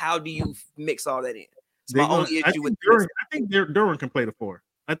 centers. How do you mix all that in? It's my only issue with Duren. I think Duren can play the 4.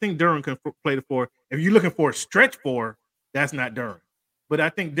 I think Duren can play the 4. If you're looking for a stretch 4, that's not Duren. But I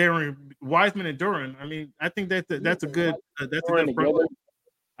think Wiseman and Duren. I mean, I think that's a good front court.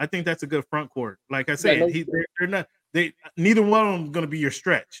 I think that's a good front court. Like I said, neither one of them is going to be your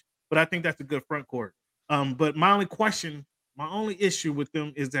stretch, but I think that's a good front court. But my only issue with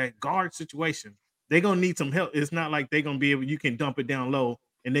them is that guard situation. They're going to need some help. It's not like they're going to be able, you can dump it down low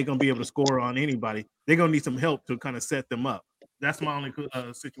and they're going to be able to score on anybody. They're going to need some help to kind of set them up. That's my only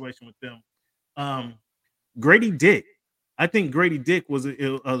situation with them. Grady Dick. I think Grady Dick was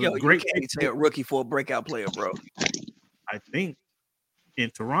a great rookie for a breakout player, bro. I think in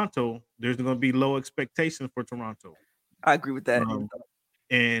Toronto, there's going to be low expectations for Toronto. I agree with that.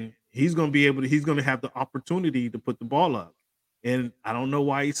 And he's going to have the opportunity to put the ball up. And I don't know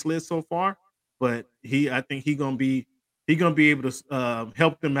why he slid so far, but I think he's going to be able to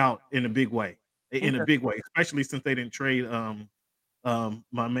help them out in a big way, especially since they didn't trade my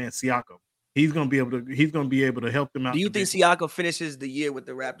man Siakam. He's going to be able to help them out. Do you think Siakam finishes the year with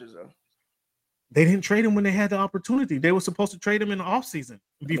the Raptors though? They didn't trade him when they had the opportunity. They were supposed to trade him in the offseason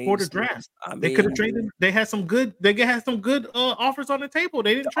before the draft. They could have traded him. They had some good. They had some good offers on the table.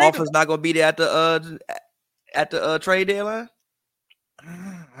 They didn't trade him. Offers not going to be there at the trade deadline.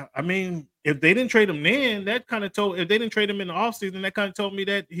 I mean, if they didn't trade him then, that kind of told. If they didn't trade him in the offseason, that kind of told me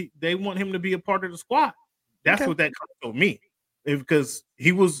that they want him to be a part of the squad. That's what that kind of told me, because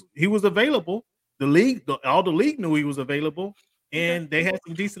he was available. The league, all the league knew he was available. And they had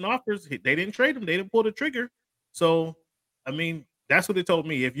some decent offers. They didn't trade him. They didn't pull the trigger. So, I mean, that's what they told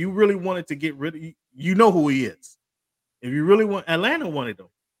me. If you really wanted to get rid of, you know who he is. If you really want, Atlanta wanted him.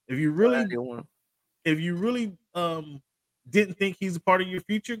 If you really didn't think he's a part of your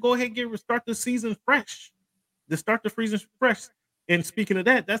future, go ahead and start the season fresh. Start the season fresh. And speaking of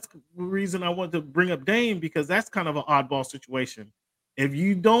that, that's the reason I wanted to bring up Dame, because that's kind of an oddball situation. If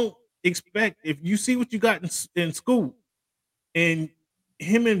you don't expect, if you see what you got in school, and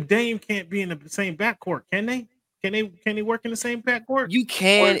him and Dame can't be in the same backcourt, can they? Can they work in the same backcourt? You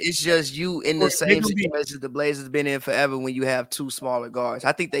can. It's just you in the same situation the Blazers been in forever when you have two smaller guards.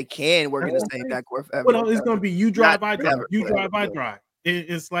 I think they can work in the same backcourt forever. Well, it's going to be you drive, I drive. You drive, I drive.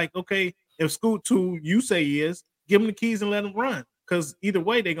 It's like, okay, if Scoot who you say he is, give him the keys and let him run. Because either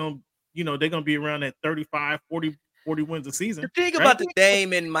way, they're going to be around that 35, 40 wins a season. The thing about the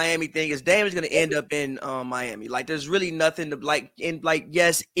Dame and Miami thing is Dame is going to end up in Miami. Like, there's really nothing to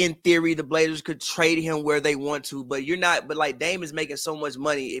yes, in theory, the Blazers could trade him where they want to, but you're not. But like, Dame is making so much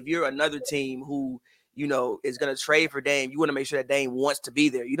money. If you're another team who is going to trade for Dame, you want to make sure that Dame wants to be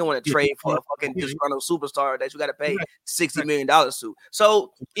there. You don't want to trade for a fucking disgruntled superstar that you got to pay $60 million to.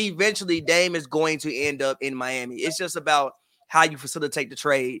 So eventually, Dame is going to end up in Miami. It's just about how you facilitate the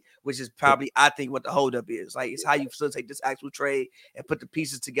trade, which is probably, I think, what the holdup is. Like, it's how you facilitate this actual trade and put the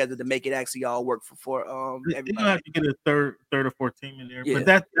pieces together to make it actually all work for everybody. You don't have to get a third or fourth team in there, but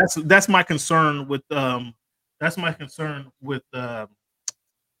that's my concern with the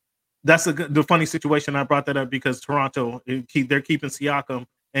funny situation. I brought that up because Toronto, they're keeping Siakam,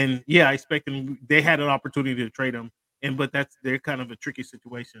 and I expect them. They had an opportunity to trade him, but they're kind of a tricky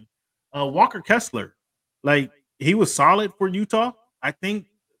situation. Walker Kessler, like, he was solid for Utah. I think,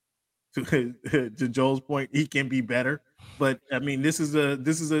 to Joel's point, he can be better. But I mean, this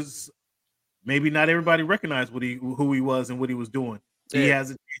is maybe not everybody recognized who he was and what he was doing. He has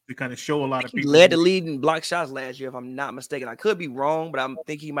a chance to kind of show a lot of people. He led the lead in block shots last year, if I'm not mistaken. I could be wrong, but I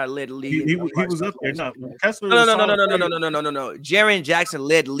think he might have led the league. He was up there. No. Jaren Jackson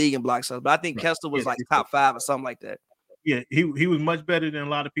led the league in block shots, but I think Kessler was like top 5 or something like that. Yeah, he was much better than a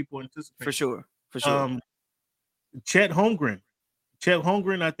lot of people anticipated. For sure. Chet Holmgren,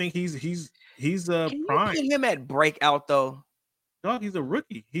 I think he's Can prime. You put him at breakout though? Dog, he's a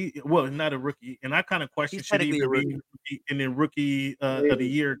rookie. Not a rookie, and I kind of question should he even be in the rookie of the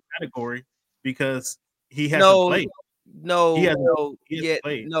year category, because he hasn't played.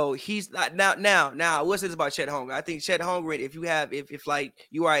 He's not now. What's this about Chet Holmgren? I think Chet Holmgren, if like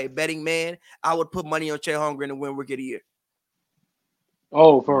you are a betting man, I would put money on Chet Holmgren to win rookie of the year.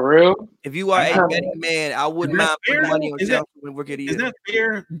 Oh, for real? If you are a betting man, I wouldn't mind putting money on Chet Holmgren rookie of the year. Is that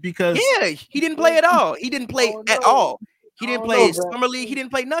fair? Because he didn't play at all. He didn't play at all. He didn't play summer league. He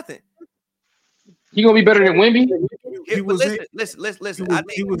didn't play nothing. He gonna be better than Wemby? Listen.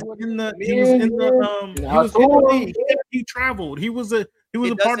 He traveled. He was a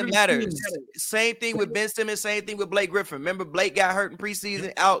part of the team. Same thing with Ben Simmons. Same thing with Blake Griffin. Remember, Blake got hurt in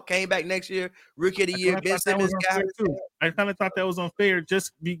preseason, out, came back next year, rookie of the year. Ben Simmons got hurt too. I kind of thought that was unfair,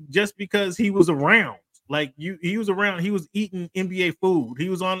 just because he was around. Like he was around. He was eating NBA food. He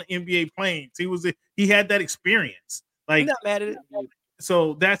was on the NBA planes. He had that experience. Like, I'm not mad at it.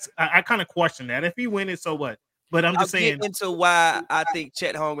 So I kind of question that. If he win it, so what? But I'm just saying. Get into why I think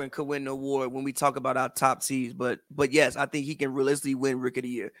Chet Holmgren could win the award when we talk about our top seeds. But yes, I think he can realistically win Rookie of the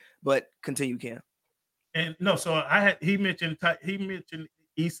Year. But continue, Cam. And no, so he mentioned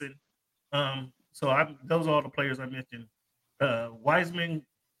Eason. Those are all the players I mentioned. Wiseman,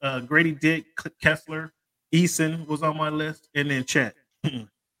 Grady Dick, Kessler, Eason was on my list, and then Chet.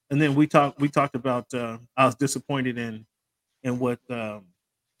 And then we talked about I was disappointed in what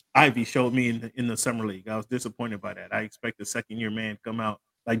Ivy showed me in the summer league. I was disappointed by that. I expect a second-year man to come out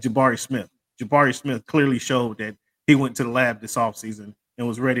like Jabari Smith. Jabari Smith clearly showed that he went to the lab this offseason and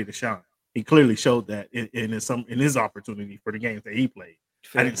was ready to shine. He clearly showed that in his opportunity for the games that he played.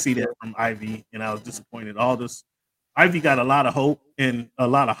 I didn't see that from Ivy, and I was disappointed. Ivy got a lot of hope and a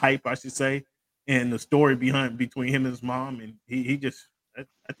lot of hype, I should say, and the story between him and his mom, and he just, I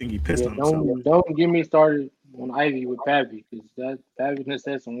think he pissed on himself. Don't get me started on Ivy with Pavy, because Pavy has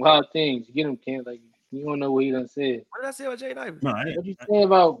said some wild things. You get him, Ken. Like, You don't know what he done said. What did I say about Jay Ivey? No, What you say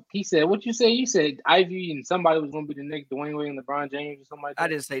about? He said, "What you say?" You said Ivy and somebody was going to be the next Dwayne Wade and LeBron James or something like that. I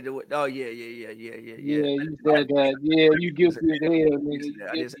didn't say the. Oh yeah. Yeah, you said that. Yeah, you guilty as hell, nigga. You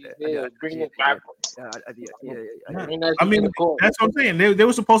guilty as hell. Bring it back. I mean, that's what I'm saying. They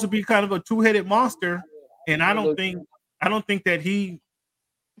were supposed to be kind of a two-headed monster, and I don't think that he.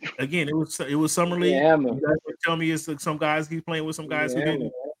 Again, it was summer league. Yeah, you guys would tell me it's some guys he's playing with, some guys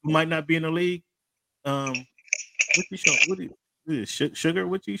who might not be in the league. What you showing? What is sugar?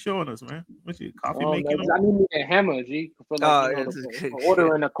 What you showing us, man? What you coffee making? I need a hammer, G. For like,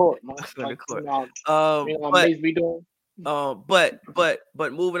 order in the court, man. Like,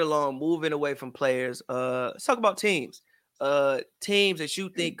 but moving along, moving away from players. Let's talk about teams. Teams that you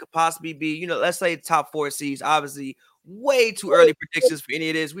think could possibly be, let's say top 4 seeds. Obviously, way too early predictions for any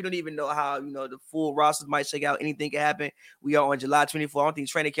of this. We don't even know how the full rosters might shake out. Anything can happen. We are on July 24th. I don't think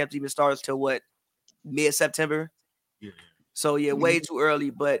training camp even starts till mid-September. Yeah. So way too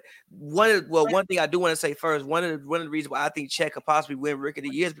early. But one thing I do want to say first, one of the reasons why I think Chet could possibly win Rookie of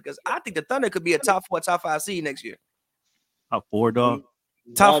the Year is because I think the Thunder could be a top 4, top 5 seed next year. Top 4, dog.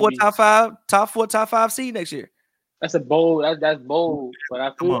 Top 4, top 5, top 4, top 5 seed next year. That's a bold. That's bold. But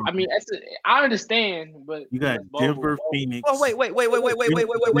I feel. I mean, I understand. But you got Denver, Phoenix. Oh wait.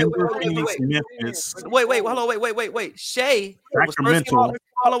 Denver, Phoenix, Memphis. Wait. Shea. Sacramento.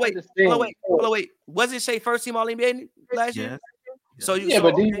 Hold on, wait. Wasn't Shea first team All NBA last year? So he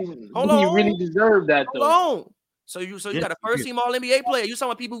really deserved that though. Hold on. So you got a first team All NBA player. You talking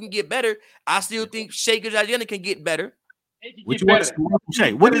about people who can get better. I still think Shea Gilgeous-Alexander can get better. What do you want to see from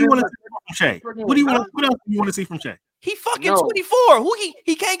Shea? What do you want to see from Shea? What else do you want to see from Shea? He fucking 24. Who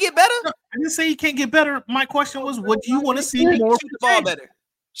he can't get better? I didn't say he can't get better. My question was, what do you want to see more? Shoot the ball better.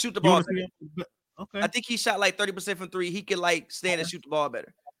 Shoot the ball better. Okay. I think he shot like 30% from 3. He could stand and shoot the ball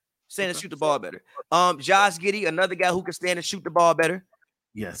better. Stand and shoot the ball better. Josh Giddey, another guy who can stand and shoot the ball better.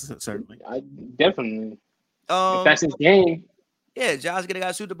 Yes, certainly. Definitely. If that's his game. Yeah, Josh Giddey got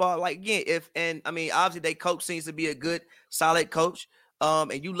to shoot the ball. Obviously their coach seems to be a good, solid coach.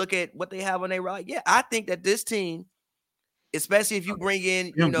 And you look at what they have on their right. Yeah, I think that this team, especially if you bring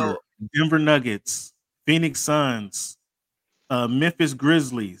in, Denver Nuggets, Phoenix Suns, Memphis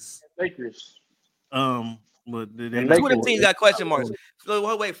Grizzlies, Lakers. Two of the teams got question marks.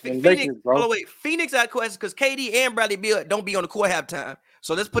 So Phoenix got questions because KD and Bradley Beal don't be on the court halftime.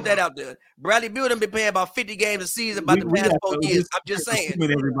 So let's put that out there. Bradley Beal done been playing about 50 games a season about the past 4 years. I'm just saying.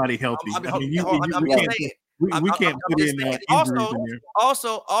 Everybody healthy. We can't put in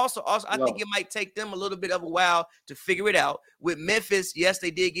Also, I think it might take them a little bit of a while to figure it out. With Memphis, yes,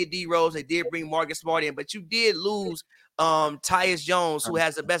 they did get D Rose, they did bring Marcus Smart in, but you did lose Tyus Jones, who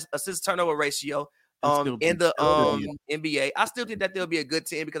has the best assist turnover ratio in the NBA. I still think that they'll be a good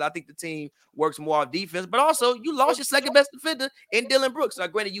team because I think the team works more on defense, but also you lost your second best defender in Dylan Brooks. Now,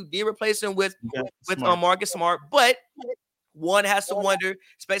 granted, you did replace him with Marcus Smart, but one has to wonder,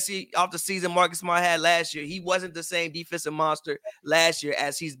 especially off the season Marcus Smart had last year. He wasn't the same defensive monster last year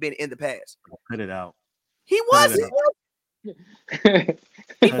as he's been in the past. Cut it out. He wasn't. He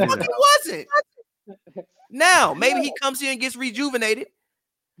fucking wasn't. Now, maybe he comes here and gets rejuvenated.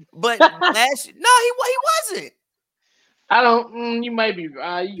 But last year, no, he wasn't. I don't. You might be.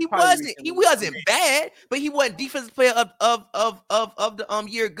 He wasn't. He wasn't bad, but he wasn't defensive player of the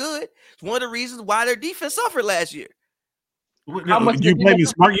year good. It's one of the reasons why their defense suffered last year. How much you blaming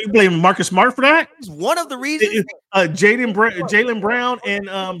Smart? You blaming Marcus Smart for that? It's one of the reasons. Jaylen Brown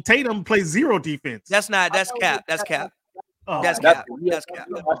and Tatum play zero defense. That's cap. That's cap. That's cap. That's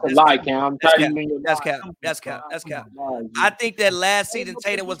a lie, Cam. That's cap. I think that last season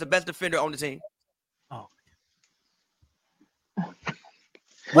Tatum was the best defender on the team. Oh.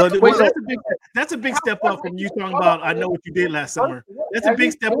 Well, that's a big step up from you talking about. I know what you did last summer. That's a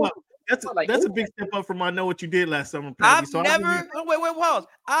big step up. That's a big step up from I know what you did last summer. I've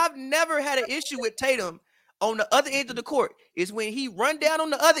never had an issue with Tatum on the other end of the court. Is when he run down on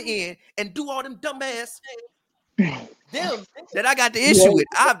the other end and do all them dumbass them that I got the issue with.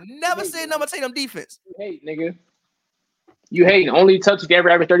 I've never seen number Tatum defense. You hate, nigga. You hate. Only touch you ever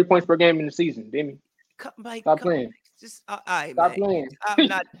average 30 points per game in the season, didn't you? Stop playing. Just all right, stop playing. I'm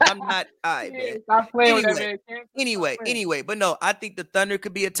not all right, man. Stop playing with that, man. Anyway, but no, I think the Thunder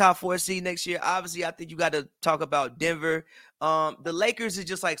could be a top 4 seed next year. Obviously, I think you got to talk about Denver. The Lakers is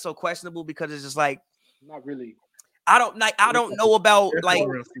just like so questionable because it's just like not really. I don't know about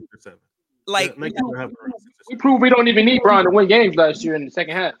we proved we don't even need Bron to win games last year in the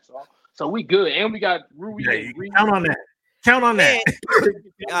second half. So we good, and we got Rui. Count on that. Count on that.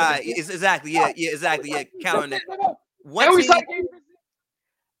 Exactly. Yeah. Count on that.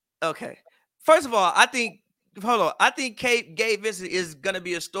 Okay. First of all, I think Gabe Vincent is gonna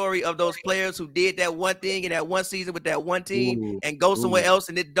be a story of those players who did that one thing in that one season with that one team and go somewhere else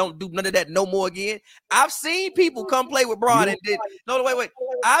and it don't do none of that no more again. I've seen people come play with Bron and did no wait.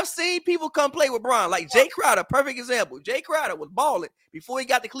 I've seen people come play with Bron, like Jay Crowder, perfect example. Jay Crowder was balling before he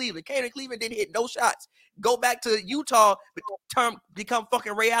got to Cleveland. Came to Cleveland, didn't hit no shots. Go back to Utah, become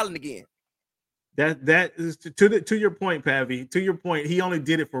fucking Ray Allen again. That is to your point, Pavy. To your point, he only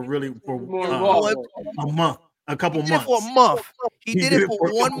did it for a month, a couple months. For a month, he did it for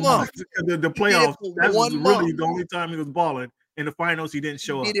 1 month. The playoffs. That was really the only time he was balling. In the finals, he didn't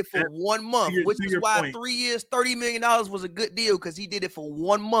show up. He did it for 1 month, which is why point. 3 years, $30 million was a good deal because he did it for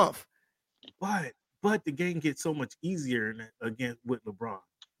 1 month. But the game gets so much easier again with LeBron.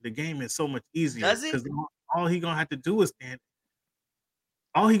 The game is so much easier because all he gonna have to do is stand.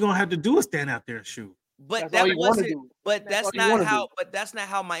 All he gonna have to do is stand out there and shoot. But that's not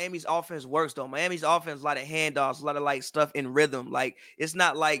how Miami's offense works though. Miami's offense, a lot of handoffs, a lot of like stuff in rhythm. Like it's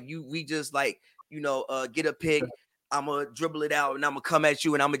not like we just like get a pick. I'm gonna dribble it out and I'm gonna come at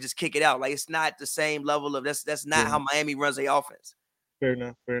you and I'm gonna just kick it out. Like it's not the same level of that's not how Miami runs their offense. Fair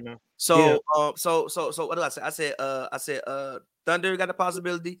enough. So what did I say? I said Thunder got a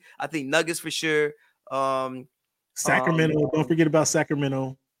possibility. I think Nuggets for sure. Sacramento, don't forget about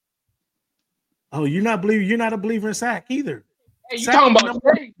Sacramento. Oh, you're not a believer in Sac either. Hey, you talking about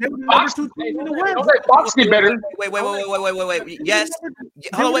Fox? Fox get better. Wait. Yes.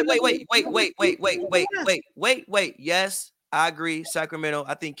 Hold on. Wait. Yes, I agree. Sacramento.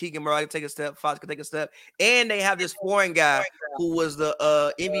 I think Keegan Murray can take a step. Fox can take a step. And they have this foreign guy who was the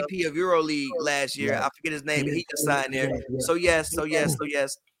MVP of EuroLeague last year. I forget his name. He just signed there. So yes.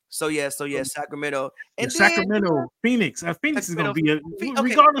 Sacramento. And Sacramento, Phoenix. Phoenix is going to be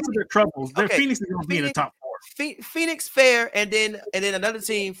regardless of their troubles. Phoenix is going to be in the top 4. Phoenix fair, and then another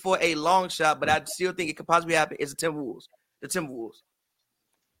team for a long shot, but I still think it could possibly happen is the Timberwolves.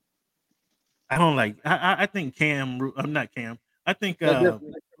 I don't like. I think Cam. I'm not Cam. I think Cat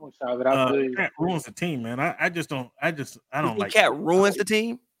ruins the team, man. I don't like. Cat ruins the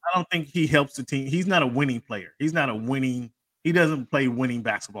team. I don't think he helps the team. He's not a winning player. He doesn't play winning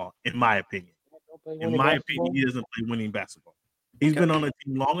basketball, in my opinion. In my opinion, he doesn't play winning basketball. He's been on the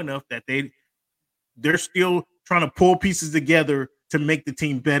team long enough that they're still trying to pull pieces together to make the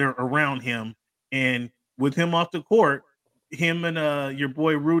team better around him. And with him off the court, him and your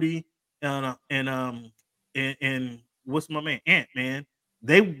boy Rudy and what's my man Ant, man,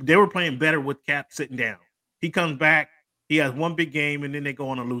 they were playing better with Cap sitting down. He comes back, he has one big game, and then they go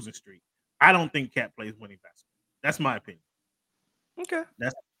on a losing streak. I don't think Cap plays winning basketball. That's my opinion. Okay,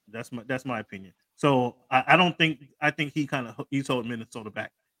 that's my opinion. So I think he told Minnesota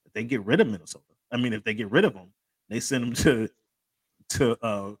back. If they get rid of Minnesota, if they get rid of him, they send him to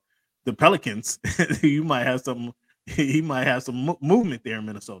the Pelicans. He might have some movement there in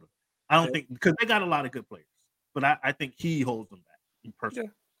Minnesota. I don't think because they got a lot of good players, but I think he holds them back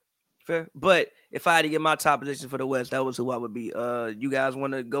personally. Fair. But if I had to get my top position for the West, that was who I would be. You guys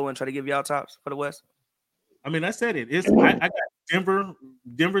want to go and try to give y'all tops for the West? I said it. I got Denver.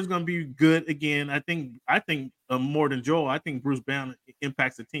 Denver's going to be good again. I think more than Joel. I think Bruce Brown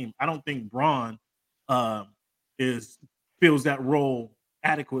impacts the team. I don't think Braun fills that role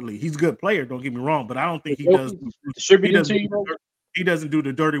adequately. He's a good player. Don't get me wrong, but I don't think he does. He doesn't do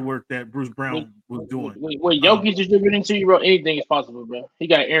the dirty work that Bruce Brown was doing. Wait, Jokic distributing to you, bro. Anything is possible, bro. He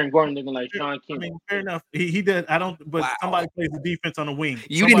got Aaron Gordon looking like Sean Kemp. Fair enough. He did. I don't. But somebody plays the defense on the wing.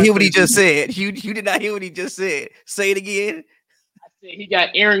 You didn't hear what he just said. You did not hear what he just said. Say it again. I said he got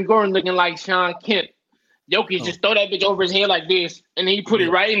Aaron Gordon looking like Sean Kemp. Jokic just throw that bitch over his head like this, and then he put it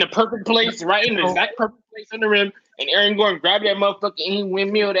right in the perfect place, right in the exact perfect place on the rim. And Aaron Gordon grab that motherfucker and he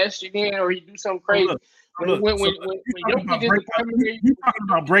windmill that shit in, or he do something crazy. You talking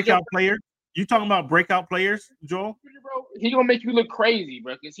about breakout players? You talking about breakout players, Joel? Bro, he gonna make you look crazy,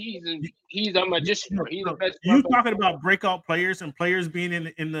 bro, because he's a magician. Bro. He's the best. You talking about breakout players and players being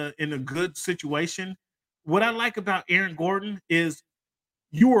in a good situation? What I like about Aaron Gordon is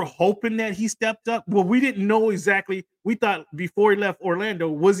you were hoping that he stepped up. Well, we didn't know exactly. We thought before he left Orlando,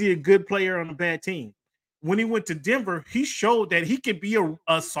 was he a good player on a bad team? When he went to Denver, he showed that he could be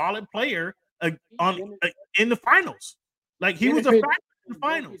a solid player in the finals. Like he was a factor in the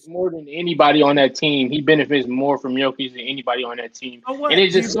finals. More than anybody on that team. He benefits more from Jokic than anybody on that team. And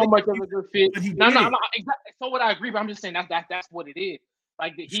it's just so much of a good fit. No, exactly. So what I agree, but I'm just saying that's what it is.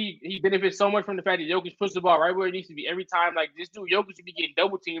 Like he benefits so much from the fact that Jokic puts the ball right where it needs to be every time. Like this dude, Jokic should be getting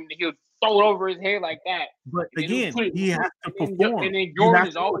double teamed and he'll throw it over his head like that. But again, he has to perform. And then Jordan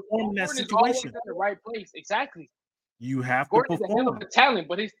is always in the right place. Exactly. You have Gordon to perform. Gordon is a hell of a talent,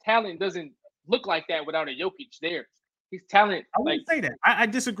 but his talent doesn't look like that without a Jokic there. His talent. I wouldn't say that. I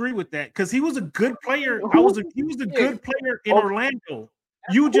disagree with that because he was a good player. He was a good player in Orlando.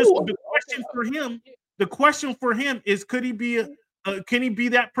 The question for him is, could he be can he be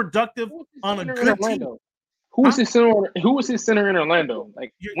that productive on a good team? Who was his center in Orlando?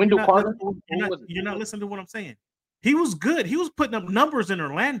 Like Wendell Carter? You're not listening to what I'm saying. He was good. He was putting up numbers in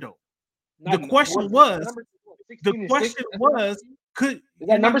Orlando. The question was, could is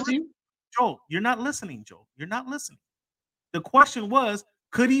that numbers to you? Joel, you're not listening, Joel. You're not listening. The question was,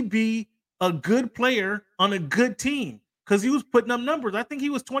 could he be a good player on a good team? Because he was putting up numbers. I think he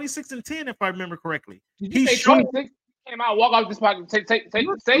was 26-10, if I remember correctly. Did you say 26? Came out, walk off this pocket. Say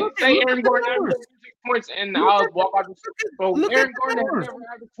Aaron Gordon averaged 26 points, and I'll walk off this. So Aaron Gordon has never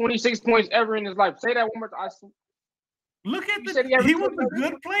averaged 26 points ever in his life. Say that one more time. Look at he was a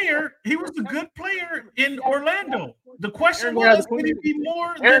good player. He was a good player in Orlando. The question was, could he be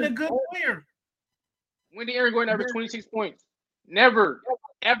more than a good player? When did Aaron Gordon average 26 points? Never,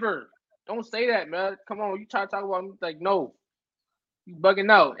 ever. Don't say that, man. Come on, you try to talk about me like no. You bugging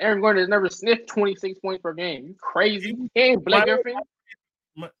out. Aaron Gordon has never sniffed 26 points per game. You crazy? He ain't Blake Griffin.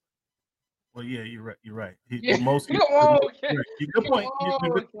 Well, yeah, you're right. You're right. Good point.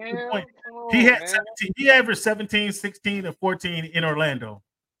 He had 17. He averaged 17, 16, and 14 in Orlando.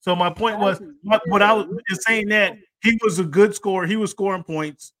 So my point was, what I was saying that he was a good scorer. He was scoring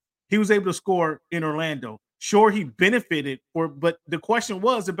points. He was able to score in Orlando. Sure, he benefited but the question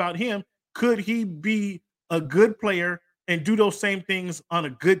was about him. Could he be a good player and do those same things on a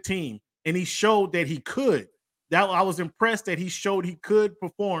good team? And he showed that he could. I was impressed that he showed he could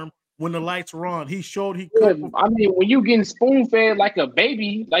perform when the lights were on. He showed he could. I mean, when you getting spoon-fed like a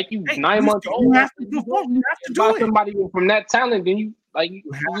baby, like you 9 months old, you have to perform. You have to do it. Somebody from that talent, then you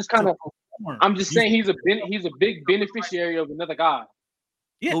just kind of. I'm just saying he's a big beneficiary of another guy.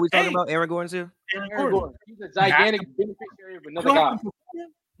 Yeah, what we talking about? Aaron Gordon's here? Aaron Gordon. He's a gigantic beneficiary of another guy.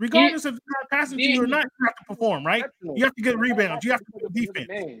 Regardless of passing to you or not, you have to perform, right? You have to get rebounds. You have to get defense.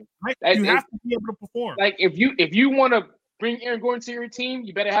 Right? You have to be able to perform. Like if you want to bring Aaron Gordon to your team,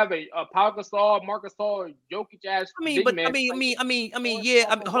 you better have a Pau Gasol, Marc Gasol, Jokic ass. Yeah.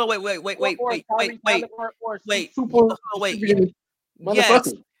 Hold on, wait.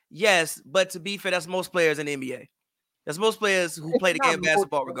 Yes, but to be fair, that's most players in the NBA. That's most players who play the game of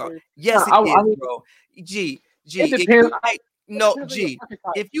basketball regard. Yes, it is, bro. G.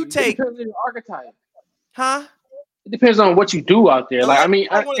 If you take archetype, huh? It depends on what you do out there. Like I mean,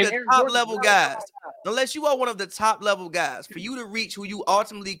 one of the top level guys. Unless you are one of the top level guys, for you to reach who you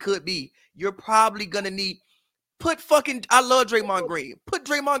ultimately could be, you're probably gonna need I love Draymond Green. Put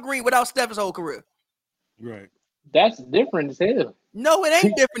Draymond Green without Steph his whole career. Right. That's different as hell. No, it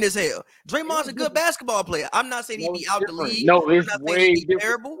ain't different as hell. Draymond's a good basketball player. I'm not saying he'd be out the league. No, it's way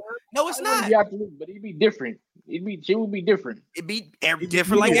terrible. No, it's not. But he'd be different. It would be different. It'd be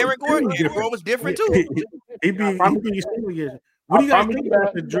different like Aaron Gordon. Aaron Gordon was different too. He'd be What do you guys think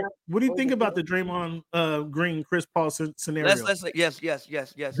about what do you think about the Draymond Green Chris Paul scenario? Let's yes. Does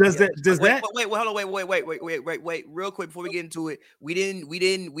that wait, hold on, wait, real quick before we get into it. We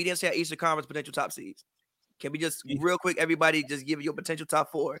didn't say our Eastern Conference potential top seeds. Can we just real quick, everybody, just give your potential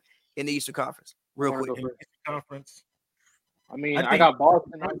top 4 in the Eastern Conference, real quick? Conference. I mean, I got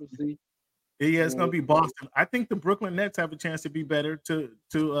Boston, obviously. Yeah, it's gonna be Boston. I think the Brooklyn Nets have a chance to be better. They're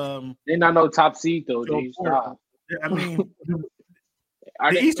not no top seed though. I mean, the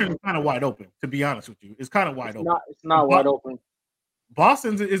Eastern is kind of wide open. To be honest with you, it's kind of wide open. It's not wide open.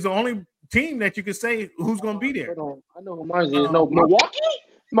 Boston is the only team that you can say who's gonna be there. I know who mine is. No, Milwaukee.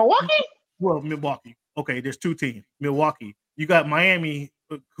 Well, Milwaukee. Okay, there's 2 teams. Milwaukee. You got Miami,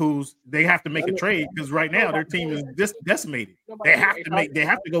 they have to make a trade because right now their team is just decimated. They have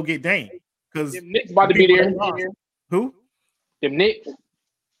to go get Dame because them Knicks about to be there. Who? Them Knicks.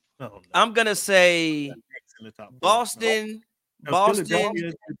 No. I'm gonna say Boston.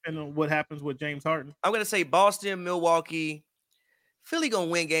 Depending on what happens with James Harden. I'm gonna say Boston, Milwaukee. Philly gonna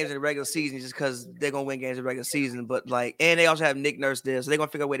win games in the regular season just because they're gonna win games in the regular season. But and they also have Nick Nurse there, so they're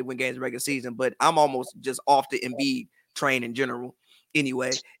gonna figure out a way to win games in the regular season. But I'm almost just off the Embiid train in general,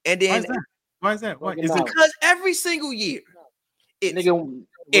 anyway. And then why is that? Because every single year, it's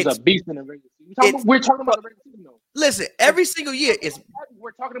a beast in the regular season. We're talking about the regular season, though. Listen, every single year we're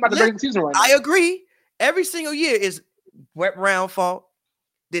talking about the regular season right now. I agree. Every single year is Brett Brown fault.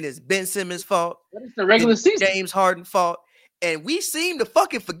 Then it's Ben Simmons' fault. What is the regular season? James Harden fault. And we seem to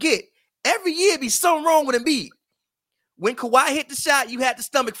fucking forget. Every year be something wrong with Embiid. When Kawhi hit the shot, you had the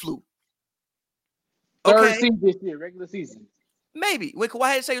stomach flu. Okay. Third season this year, regular season. Maybe. When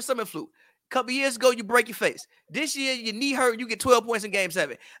Kawhi hit the stomach flu. Couple years ago, you break your face. This year, your knee hurt. You get 12 points in Game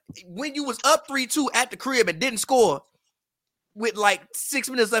 7. When you was up 3-2 at the crib and didn't score with like 6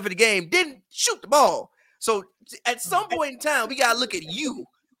 minutes left of the game, didn't shoot the ball. So at some point in time, we gotta look at you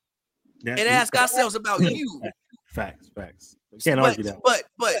and ask ourselves about you. Facts. Can't argue that.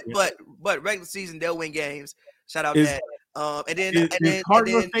 But regular season, they'll win games. Shout out that. Is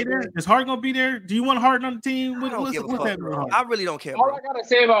Harden gonna stay there? Is Harden gonna be there? Do you want Harden on the team? I don't give a fuck, bro. I really don't care. All I gotta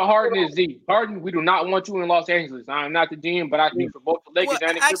say about Harden is Harden, we do not want you in Los Angeles. I'm not the GM, but I think for both the Lakers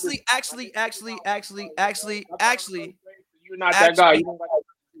and the Clippers. Actually, you're not that guy.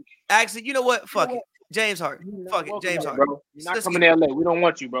 Actually, you know what? Fuck it. James Harden. Fuck it. James Harden. Bro. You're not coming to LA. We don't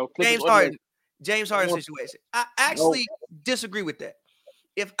want you, bro. James Harden situation. I actually disagree with that.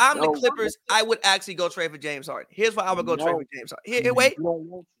 If I'm the Clippers, I would actually go trade for James Harden. Here's why I would go trade for James Harden. Here, wait.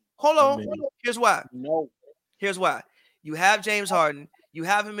 Hold on. Here's why. Here's why. You have James Harden. You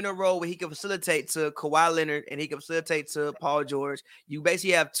have him in a role where he can facilitate to Kawhi Leonard and he can facilitate to Paul George. You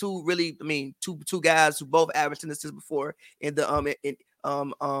basically have two guys who both averaged 10 assists before in the in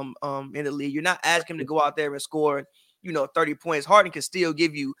the league. You're not asking him to go out there and score 30 points. Harden can still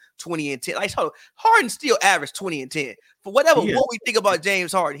give you 20 and 10. Like, so Harden still averaged 20 and 10. For what we think about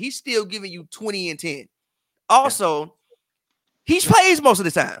James Harden, he's still giving you 20 and 10. Also, he plays most of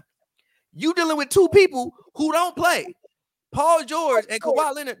the time. You dealing with two people who don't play. Paul George and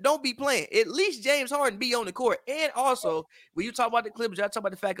Kawhi Leonard don't be playing. At least James Harden be on the court. And also, when you talk about the Clippers, y'all talk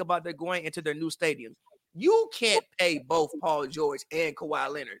about the fact about they're going into their new stadium. You can't pay both Paul George and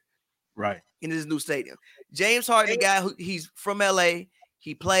Kawhi Leonard. Right. In his new stadium. James Harden, the guy he's from LA,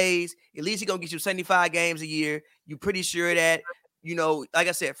 he plays, at least he's gonna get you 75 games a year. You're pretty sure that, like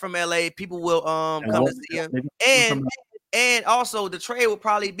I said, from LA, people will come to see him. And also the trade will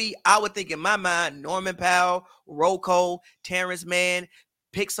probably be, I would think in my mind, Norman Powell, Rocco, Terrence Mann,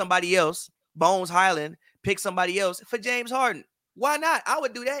 pick somebody else, Bones Highland, pick somebody else for James Harden. Why not? I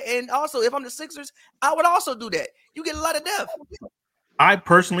would do that. And also, if I'm the Sixers, I would also do that. You get a lot of depth. I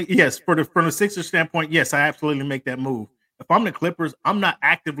personally, yes, from the Sixers standpoint, yes, I absolutely make that move. If I'm the Clippers, I'm not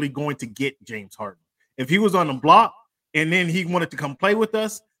actively going to get James Harden. If he was on the block and then he wanted to come play with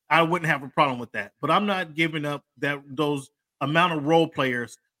us, I wouldn't have a problem with that. But I'm not giving up those amount of role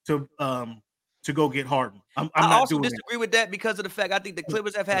players to go get Harden. I also disagree with that because of the fact I think the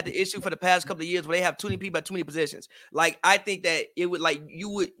Clippers have had the issue for the past couple of years where they have too many people at too many positions. Like, I think that it would you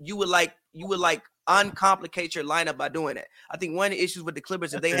would uncomplicate your lineup by doing that. I think one of the issues with the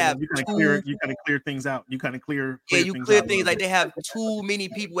Clippers is they have you kind of clear things out. You kind of clear things like they have too many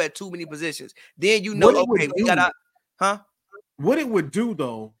people at too many positions. Then we got What it would do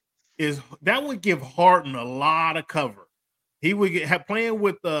though is that would give Harden a lot of cover. He would have playing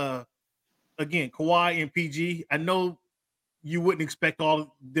with again Kawhi and PG. I know you wouldn't expect all of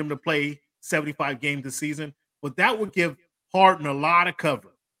them to play 75 games this season, but that would give Harden a lot of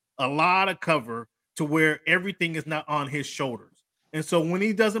cover to where everything is not on his shoulders. And so when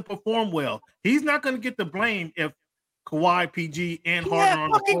he doesn't perform well, he's not going to get the blame if Kawhi, PG, and Harden are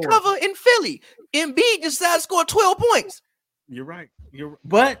on the floor. Cover in Philly. Embiid decided to score 12 points. You're right.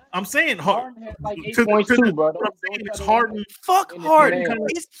 But I'm saying Harden had like 8 points too, bro. It's Harden. Fuck Harden.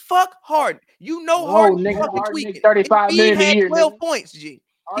 It's fuck Harden. Harden fucking tweaking. 35 million a year. 12 points, G.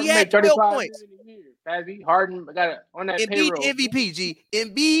 He had 12 points. Pavy, Harden got it on that Embiid payroll. MVP, G.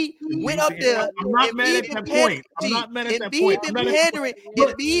 Embiid went up there. I'm not mad at that point.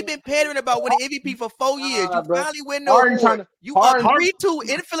 Embiid been pandering about winning MVP for 4 years. You finally win the award. You up 3-2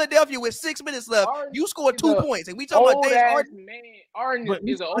 in Philadelphia with 6 minutes left. You scored 2 points, and we talking about James Harden. Harden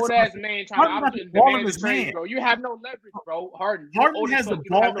is an old ass man trying to demand the trade, bro. You have no leverage, bro. Harden has the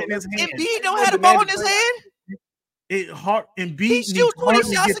ball in his hand. Embiid don't have the ball in his hand. Embiid he shoots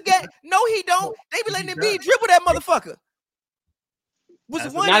 20 shots a game. No, he don't. They be letting Embiid dribble that motherfucker.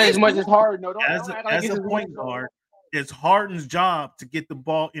 Not as much as Harden. No, as a point guard, it's Harden's job to get the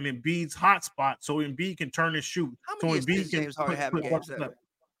ball in Embiid's hot spot so Embiid can turn and shoot. How many Embiid can James Harden have in Game 7?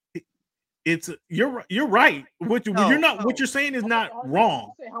 You're right. What you're saying is not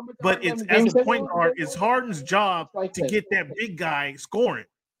wrong, but it's as a point guard, it's Harden's job to get that big guy scoring.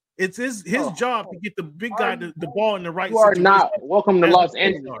 It's his job to get the big guy the ball in the right situation. You are not welcome to Los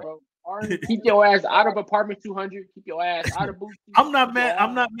Angeles, bro. Keep your ass out of apartment 200. Keep your ass out of booth. I'm not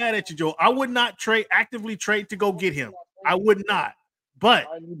mad at you, Joe. I would not actively trade to go get him. I would not. But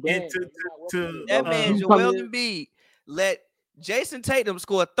that man Joel Embiid let Jason Tatum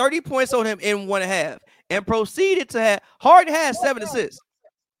score 30 points on him in 1.5 and proceeded to have Harden has 7 assists.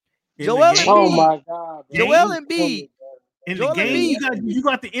 Joel Embiid In the game, you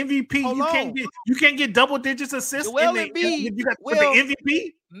got the MVP. You can't get double digits assists. Joel Embiid, you got the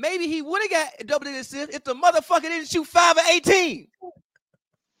MVP. Maybe he would have got double digits assists if the motherfucker didn't shoot 5 of 18.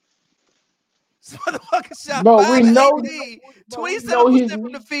 This motherfucker shot 5 of 18, 27%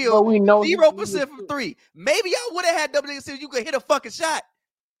 from the field, 0% from 3. Maybe y'all would have had double digits assists. You could hit a fucking shot.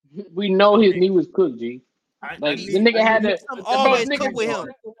 We know his knee was cooked, G. Like the nigga had to always cook with him.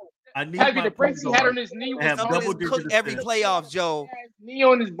 Pavy, the brace he had on his knee was cooked every playoffs, Joe. Knee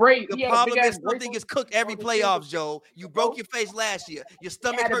on his brace. The problem is something is cooked every playoffs, Joe. You broke your face last year. Your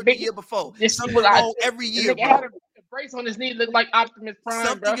stomach hurt the year before. Something is wrong every year, bro. The brace on his knee looked like Optimus Prime.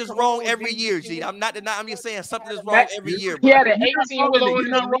 Something is wrong every year, G. I'm just saying something is wrong every year, bro. He had an 18 on his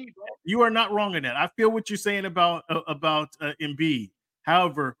knee. You are not wrong in that. I feel what you're saying about Embiid.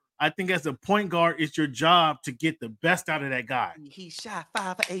 However, I think as a point guard, it's your job to get the best out of that guy. He shot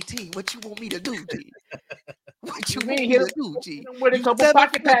 5 of 18. What you want me to do, G? What you want me to do, G?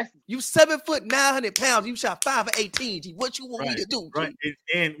 You 7 foot 900 pounds. You shot 5 of 18, G. What you want me to do, G? Right.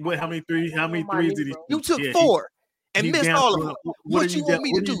 And how many threes did he shoot? You took 4 and missed all of them. What you want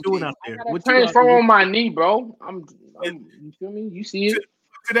me to do? What are you doing out there? What transfer on my knee, bro? You feel me? You see it?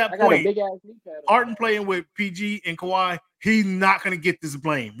 To that point, Harden playing with PG and Kawhi, he's not going to get this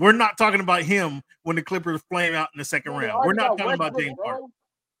blame. We're not talking about him when the Clippers flame out in the second round. We're not talking about James Harden.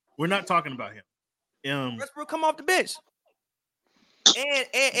 We're not talking about him. Westbrook come off the bench. And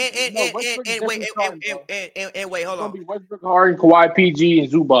wait, hold on. Westbrook, Harden, Kawhi, PG,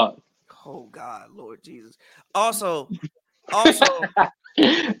 and Zubac. Oh God, Lord Jesus. Also,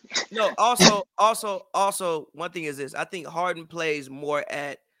 one thing is this. I think Harden plays more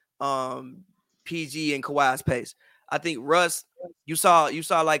at PG and Kawhi's pace. I think Russ, you saw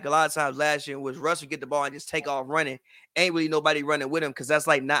like a lot of times last year was Russ would get the ball and just take off running. Ain't really nobody running with him because that's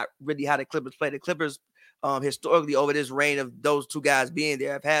like not really how the Clippers play. The Clippers historically over this reign of those two guys being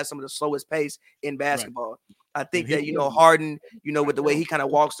there have had some of the slowest pace in basketball. Right. I think that, Harden, with the way he kind of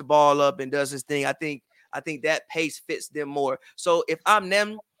walks the ball up and does his thing, I think that pace fits them more. So if I'm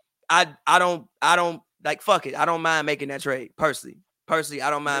them, I don't like, fuck it. I don't mind making that trade personally. I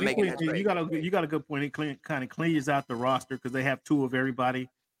don't mind making that trade. You got a good point. It kind of cleans out the roster because they have 2 of everybody.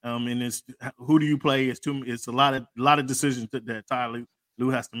 And it's who do you play? It's a lot of decisions that Ty Lue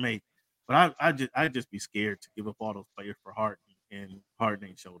has to make. But I just be scared to give up all those players for Harden, and Harden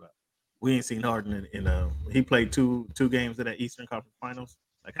ain't showed up. We ain't seen Harden in he played two games of that Eastern Conference Finals.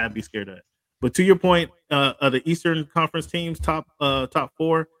 Like, I'd be scared of that. But to your point, the Eastern Conference teams top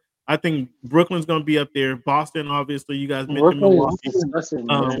 4. I think Brooklyn's going to be up there. Boston, obviously, you guys mentioned Milwaukee.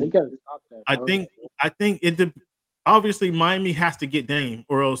 I think it. Obviously, Miami has to get Dame,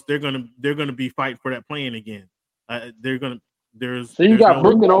 or else they're gonna be fighting for that play-in again. So you got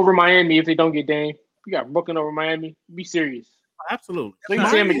Brooklyn over Miami if they don't get Dame. You got Brooklyn over Miami. Be serious. Absolutely. So you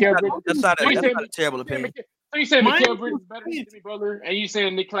saying Mikal Bridges? That's not a terrible opinion. So you saying Mikal Bridges is better than Jimmy Butler, and you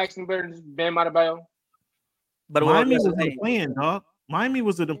saying Nick Claxton better than Bam Adebayo? But Miami was in the play-in, dog. Miami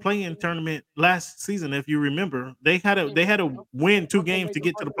was in the play-in tournament last season. If you remember, they had to win 2 games to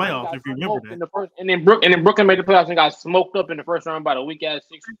get to the playoffs. If you remember that. And then Brooklyn made the playoffs and got smoked up in the first round by the weak ass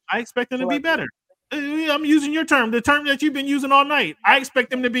Sixers. I expect them to be better. I'm using your term, the term that you've been using all night. I expect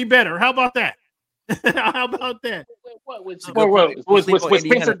them to be better. How about that? How about that? Was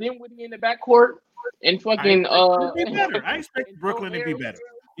Spencer Dinwiddie in the backcourt and fucking I expect Brooklyn to be better.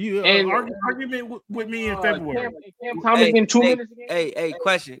 You argument with me in February. Cam Thomas in 2 minutes again. Hey,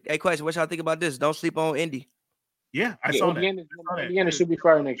 question. What y'all think about this? Don't sleep on Indy. Yeah, I saw that. Indiana should be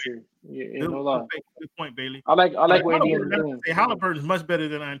fire next year. No good point, Bailey. I like what Indiana's doing. Halliburton's much better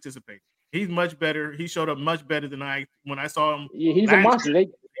than I anticipated. He's much better. He showed up much better than when I saw him. Yeah, he's a monster. They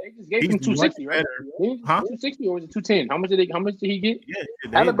just gave him 260, right? 260 or was it 210? How much did he get? Yeah,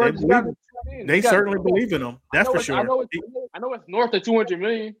 they certainly believe in him. That's for sure. I know it's north of 200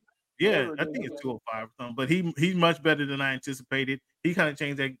 million. Yeah, I think it's 205 or something. But he's much better than I anticipated. He kind of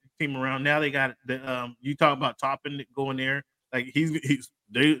changed that team around. Now they got the you talk about Toppin going there. Like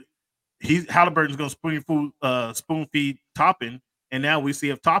Halliburton's gonna spoon feed Toppin, and now we see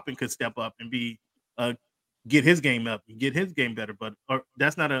if Toppin could step up and be get his game up and get his game better. But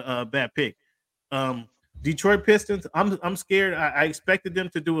that's not a bad pick. Detroit Pistons. I'm scared. I expected them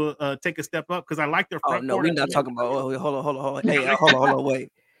to take a step up because I like their front. Oh no, we're not talking about. Hold on. Hey, hold on.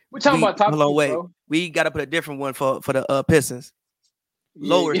 Wait. We're talking about top. Hold on, wait. We got to put a different one for the Pistons.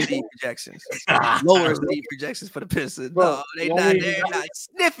 Lower speed projections. Lower speed projections for the Pistons. No, they're not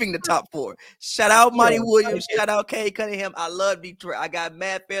sniffing the top 4. Shout out Monty Williams. Shout out Kay Cunningham. I love Detroit. I got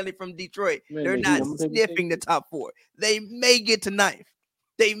mad family from Detroit. They're not sniffing the top 4. They may get to 9th.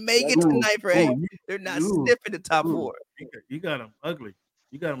 They make it to 9th or 8th. They're not sniffing the top 4. You got them ugly.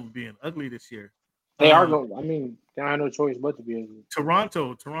 You got them being ugly this year. They are going. I mean, they don't have no choice but to be ugly.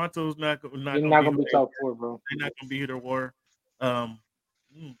 Toronto's not going to be top 4, bro. They're not going to be either war.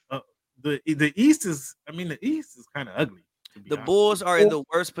 The East is. I mean, the East is kind of ugly. The Bulls are in the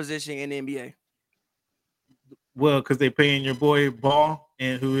worst position in the NBA. Well, because they paying your boy Ball,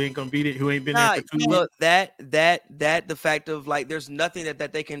 and who ain't gonna beat it, who ain't been there for 2 years. Look, the fact of like, there's nothing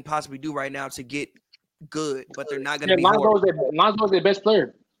that they can possibly do right now to get good, but they're not gonna be. Lonzo's their best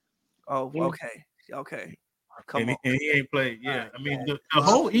player. Oh, okay. Come on. And he ain't played. Yeah, I mean the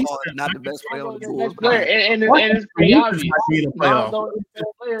whole East is not the best player on the Bulls. And it's pretty obvious.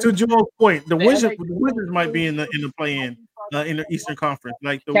 To Joel's point, the Wizards might be in the play-in. In the Eastern Conference,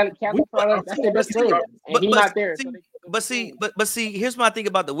 like that's their best player, and he's not there. But see, here's my thing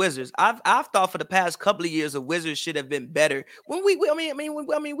about the Wizards. I've thought for the past couple of years the Wizards should have been better. When we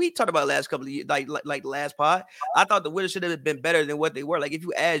talked about the last couple of years, like last pod. I thought the Wizards should have been better than what they were. Like if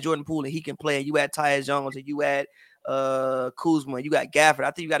you add Jordan Poole and he can play, and you add Tyus Jones and you add Kuzma, and you got Gafford.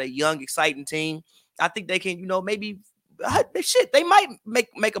 I think you got a young, exciting team. I think they can, maybe they might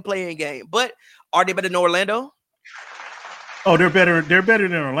make a play-in game. But are they better than Orlando? Oh, they're better. They're better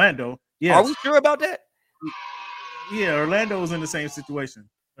than Orlando. Yeah. Are we sure about that? Yeah, Orlando's in the same situation.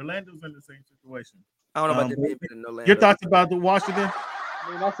 I don't know about them being better than Orlando. Your thoughts about the Washington?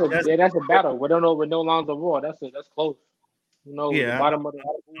 I mean, that's a battle. We don't know with no Lonzo Ball. That's close. The bottom of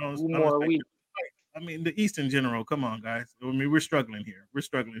the more week. I mean, the East in general. Come on, guys. I mean, we're struggling here.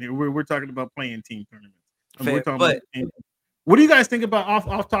 We're talking about playing team tournaments. We're talking about what do you guys think about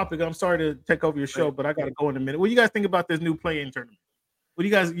off topic? I'm sorry to take over your show, but I got to go in a minute. What do you guys think about this new play-in tournament? What do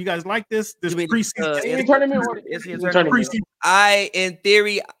you guys like this preseason tournament? In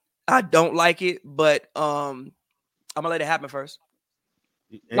theory, I don't like it, but I'm gonna let it happen first.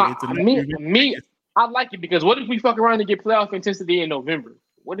 I like it because what if we fuck around and get playoff intensity in November?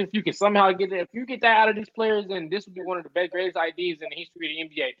 What if you can somehow get that? If you get that out of these players, then this would be one of the greatest ideas in the history of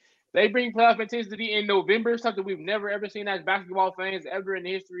the NBA. They bring playoff intensity in November, something we've never ever seen as basketball fans ever in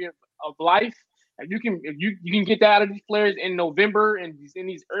the history of life. If you can get that out of these players in November and in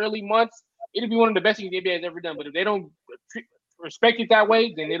these early months, it'll be one of the best things the NBA has ever done. But if they don't respect it that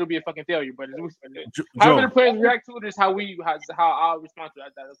way, then it'll be a fucking failure. But however the players react to it is how I'll respond to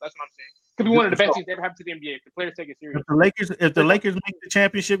that. That's what I'm saying. It could be one of the best things that ever happened to the NBA if the players take it serious. If the Lakers make the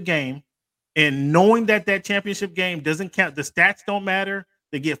championship game, and knowing that championship game doesn't count, the stats don't matter.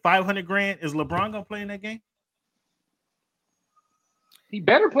 They get $500,000. Is LeBron gonna play in that game? He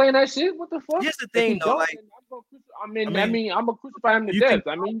better play in that shit. What the fuck? Here's the thing, though. I'm gonna crucify him to death.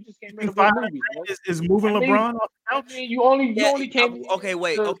 I mean, you just can't make a good movie. Is moving LeBron off the couch? I mean, you only came. Okay,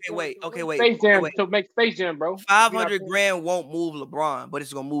 wait. Space Jam to make Space Jam, bro. $500,000 won't move LeBron, but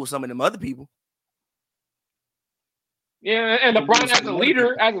it's gonna move some of them other people. Yeah, and LeBron as a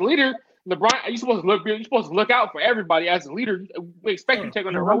leader. LeBron, you're supposed to look out for everybody as a leader. We expect you to take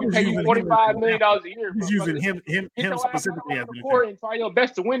on the road. We pay you $45 million a year. He's using him specifically as an and try your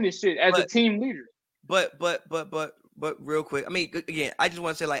best to win this shit as a team leader. But real quick, I mean, again, I just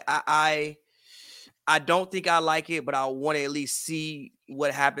want to say, like, I don't think I like it, but I want to at least see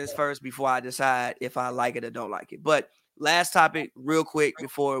what happens first before I decide if I like it or don't like it. But last topic, real quick,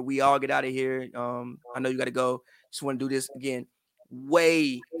 before we all get out of here. I know you got to go. Just want to do this again.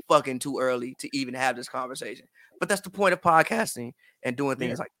 Way fucking too early to even have this conversation, but that's the point of podcasting and doing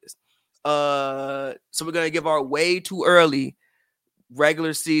things like this. So we're gonna give our way too early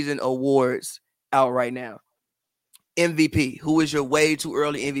regular season awards out right now. MVP. Who is your way too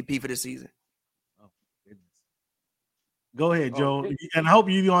early MVP for the season? Oh goodness. Go ahead, Joe. And I hope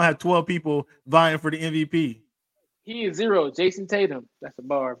you don't have 12 people vying for the MVP. He is 0. Jason Tatum. That's a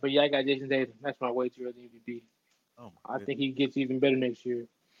bar. But yeah, I got Jason Tatum. That's my way too early MVP. I think he gets even better next year.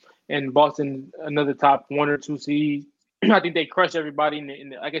 And Boston, another top 1 or 2 seed. I think they crush everybody.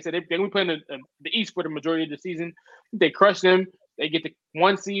 Like I said, they're going to play in the East for the majority of the season. They crush them. They get the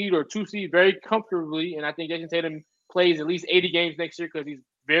 1 seed or 2 seed very comfortably. And I think Jason Tatum plays at least 80 games next year because he's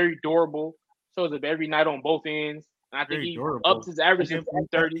very durable. Shows up every night on both ends. And I think he ups his average to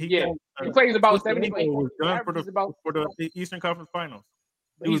 30. He plays about 70. For the Eastern Conference Finals.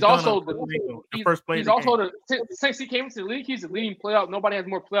 He's also the first player. He's also since he came into the league, he's the leading playoff. Nobody has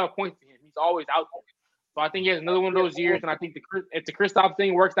more playoff points than him. He's always out there. So I think he has another one of those years. And I think if the Kristaps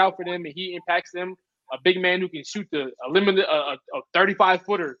thing works out for them and he impacts them, a big man who can shoot a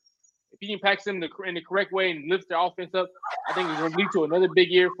 35-footer, if he impacts them in the correct way and lifts their offense up, I think it's going to lead to another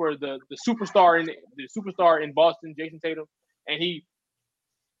big year for the superstar in Boston, Jason Tatum, and he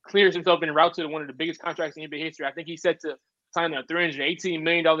clears himself en route to one of the biggest contracts in NBA history. I think he's set to signed a $318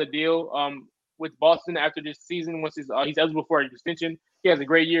 million deal with Boston after this season. Once he's eligible for an extension, he has a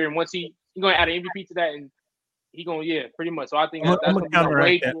great year, and once he's going to add an MVP to that, and he going pretty much. So I think that's going to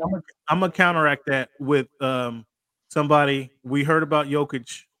counteract that. I'm gonna counteract that with somebody we heard about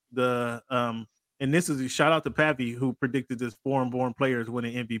Jokic. And this is a shout out to Pavy who predicted this foreign-born players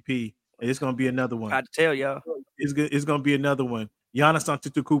winning MVP. And it's gonna be another one. I had to tell y'all, it's gonna be another one. Giannis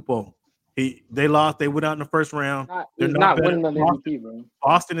Antetokounmpo. They lost. They went out in the first round. They're not winning the MVP, bro.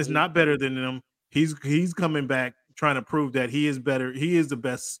 Boston is not better than them. He's coming back trying to prove that he is better. He is the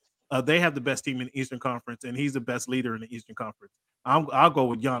best. They have the best team in the Eastern Conference, and he's the best leader in the Eastern Conference. I'll go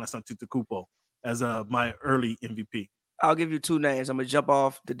with Giannis Antetokounmpo as my early MVP. I'll give you two names. I'm gonna jump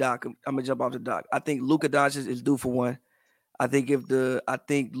off the dock. I think Luka Doncic is due for one. I think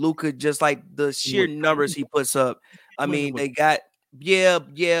Luka, just like the sheer numbers he puts up. I mean, they got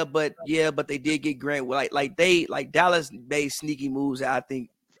but they did get Grant. Like Dallas made sneaky moves that I think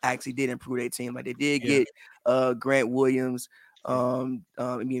actually did improve their team. Like they did get Grant Williams. I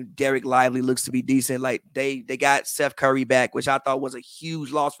mean, Derek Lively looks to be decent. Like they got Seth Curry back, which I thought was a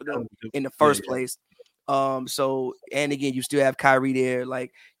huge loss for them in the first place. So, and again, you still have Kyrie there.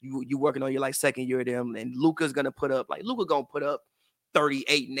 Like you working on your like second year of them, and Luka's gonna put up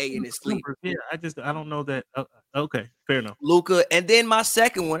 38 and 8 in his sleep. Yeah, I don't know that. Okay, fair enough. Luka, and then my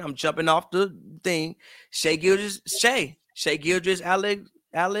second one, I'm jumping off the thing. Shai Gilgeous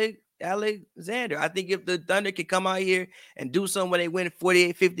Alexander. I think if the Thunder can come out here and do something where they win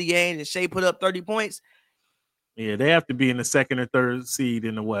 48, 50 games and Shai put up 30 points. Yeah, they have to be in the second or third seed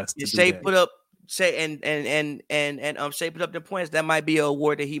in the West. Shai put up Shai put up the points. That might be an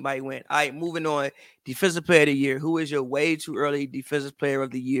award that he might win. All right, moving on. Defensive player of the year. Who is your way too early defensive player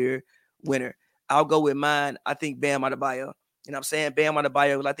of the year winner? I'll go with mine. I think Bam Adebayo. And I'm saying Bam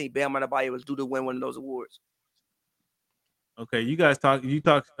Adebayo. I think Bam Adebayo is due to win one of those awards. Okay, you talked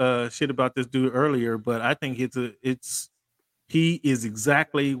shit about this dude earlier, but I think he is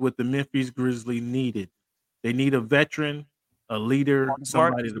exactly what the Memphis Grizzlies needed. They need a veteran, a leader,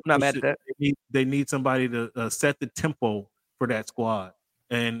 somebody to not mad at that. They need somebody to set the tempo for that squad,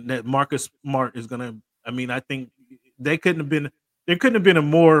 and that Marcus Smart is gonna. I mean, I think there couldn't have been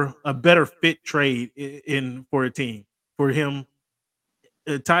a better fit trade for a team for him.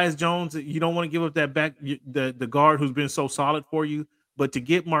 Tyus Jones, you don't want to give up that back, the guard who's been so solid for you. But to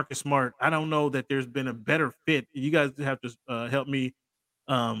get Marcus Smart, I don't know that there's been a better fit. You guys have to help me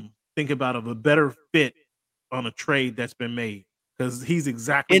think about a better fit on a trade that's been made, because he's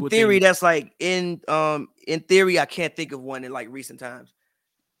exactly in theory. That's like in theory, I can't think of one in like recent times.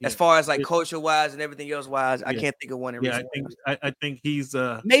 As far as like culture wise and everything else wise, I can't think of one in recent times. I think he's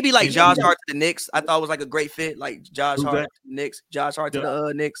maybe like Josh Hart to the Knicks. I thought was like a great fit, like Josh Hart to the Knicks. Josh Hart to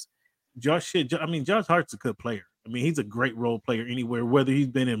the Knicks. Josh Hart's a good player. I mean, he's a great role player anywhere, whether he's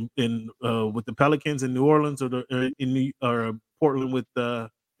been in with the Pelicans in New Orleans or Portland with your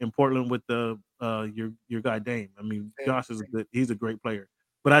guy Dame. I mean, Josh is he's a great player.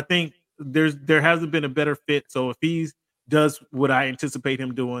 But I think there hasn't been a better fit. So if he's does what I anticipate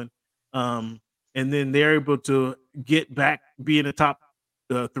him doing, and then they're able to get back being a top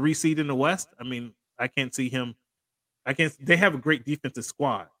 3 seed in the West. I mean, I can't see him. They have a great defensive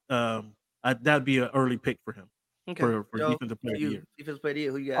squad. That'd be an early pick for him. Okay. For defensive player of the year. Defensive player of the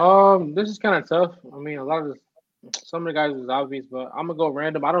year. Who you got? This is kind of tough. I mean, some of the guys is obvious, but I'm gonna go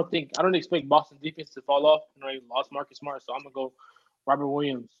random. I don't expect Boston defense to fall off. They lost Marcus Smart, so I'm gonna go Robert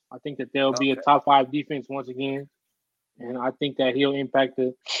Williams. I think that they'll be a top 5 defense once again. And I think that he'll impact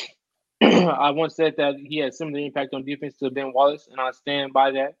I once said that he had similar impact on defense to Ben Wallace, and I stand by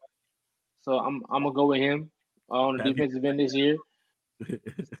that. So I'm gonna go with him on the defensive end this year.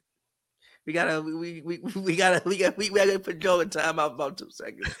 We gotta put Joe in timeout about 2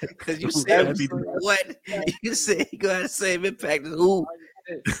 seconds, because you said what you said. You got the same impact as who?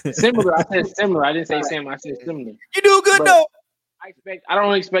 Similar. I said similar. I didn't say same. I said similar. You do good though. I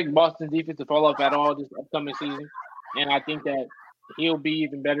don't expect Boston defense to fall off at all this upcoming season. And I think that he'll be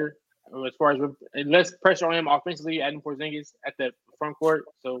even better as far as less pressure on him offensively, adding Porzingis at the front court.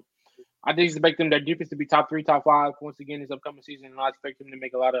 So I think expect their defense to be top 3, top 5 once again this upcoming season. And I expect them to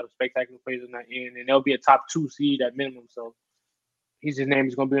make a lot of spectacular plays on that end. And they'll be a top 2 seed at minimum. So his name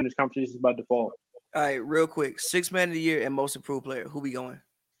is going to be in this conversation by default. All right, real quick. 6th man of the year and most improved player. Who we going?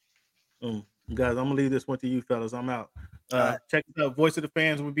 Guys, I'm going to leave this one to you fellas. I'm out. Check it out. Voice of the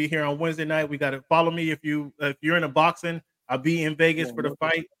Fans will be here on Wednesday night. We got to follow me if you're into boxing. I'll be in Vegas for the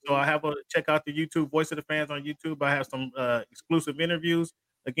fight, so I have check out the YouTube Voice of the Fans on YouTube. I have some exclusive interviews.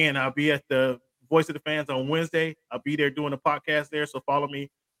 Again, I'll be at the Voice of the Fans on Wednesday. I'll be there doing a podcast there, so follow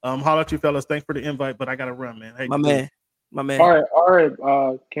me. Holler at you fellas. Thanks for the invite, but I got to run, man. Hey, man. my man. All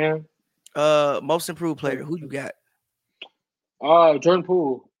right, Cam. Most improved player. Who you got? Jordan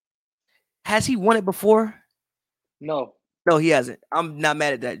Poole. Has he won it before? No, he hasn't. I'm not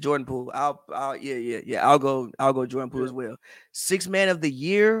mad at that. Jordan Poole. Yeah. I'll go Jordan Poole as well. 6th man of the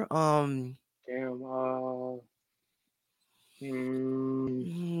year. Cam.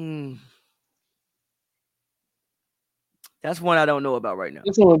 That's one I don't know about right now.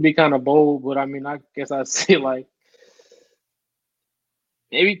 This one would be kind of bold, but I mean, I guess I'd say like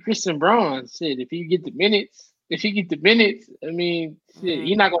maybe Christian Braun. Shit, if he get the minutes, I mean, shit,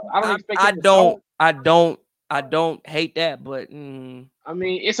 he not gonna. I don't expect. I don't hate that, but I mean,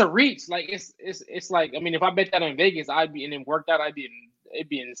 it's a reach. Like it's like I mean, if I bet that in Vegas, it'd be an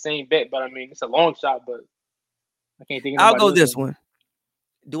insane bet. But I mean, it's a long shot. But I can't think. I'll go this one.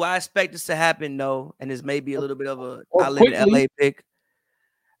 Do I expect this to happen? No, and this may be a little bit of a I live in LA pick.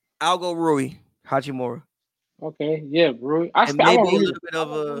 I'll go Rui Hachimura. Okay, yeah, Rui. I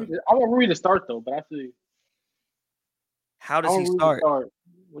want Rui to start though, but I feel. How does he start?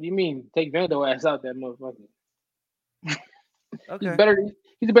 What do you mean? Take Vando ass out that motherfucker. Okay.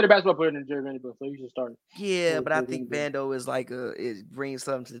 He's a better basketball player than Jerry Vanderbilt, so you should start. Yeah, but I think Vando is like it brings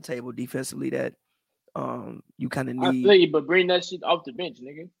something to the table defensively that you kind of need. I feel you, but bring that shit off the bench,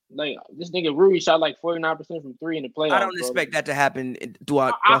 nigga. Like this nigga Rui shot like 49% from 3 in the playoffs. I don't expect that to happen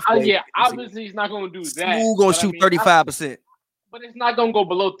throughout. Yeah, obviously he's not going to do that. Who's going to shoot 35%? But it's not going to go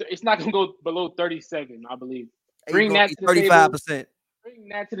below. It's not going to go below 37, I believe. Bring that to 35%. Bring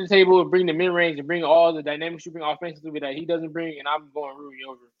that to the table and bring the mid range and bring all the dynamics you bring offensively that he doesn't bring, and I'm going Rui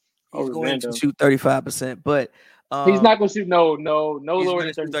over. He's going to shoot 35%, but he's not going to shoot no lower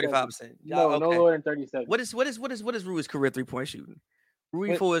than 35%. No lower than 37. What is Rui's career 3-point shooting?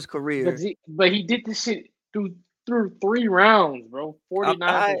 Rui for his career, but he did this shit through 3 rounds, bro.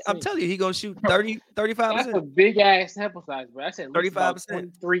 49%. I'm telling you, he gonna shoot 35%. That's a big ass sample size, bro. That's at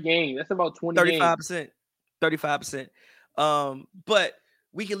 35%. 3 games. That's about 20. 35%. 35%. But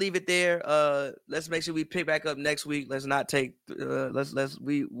we can leave it there. Let's make sure we pick back up next week. Let's not take.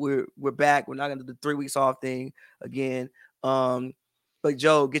 We're back. We're not gonna do the 3 weeks off thing again. But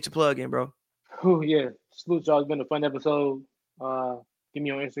Joe, get your plug in, bro. Oh yeah, salute y'all. It's been a fun episode. Give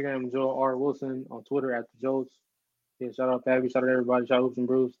me on Instagram, Joe R. Wilson, on Twitter at the Joes. Yeah, shout out Pavy, shout out everybody, shout out Hoops N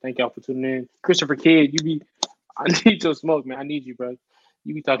Brews. Thank y'all for tuning in. Christopher Kidd, I need your smoke, man. I need you, bro.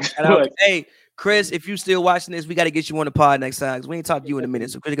 You be talking. Hey, Chris, if you still watching this, we got to get you on the pod next time because we ain't talked to you in a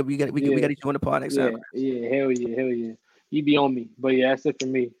minute. So Chris, we got to get you on the pod next time. Yeah, hell yeah. You be on me, but yeah, that's it for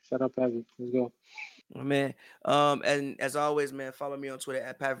me. Shout out Pavy. Let's go. Oh, man. And as always, man, follow me on Twitter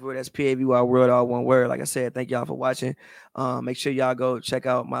at Pavy. That's Pavy World, all one word. Like I said, thank y'all for watching. Make sure y'all go check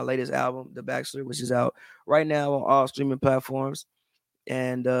out my latest album, The Backstory, which is out right now on all streaming platforms.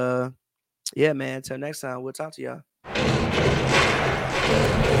 And yeah, man, until next time, we'll talk to y'all.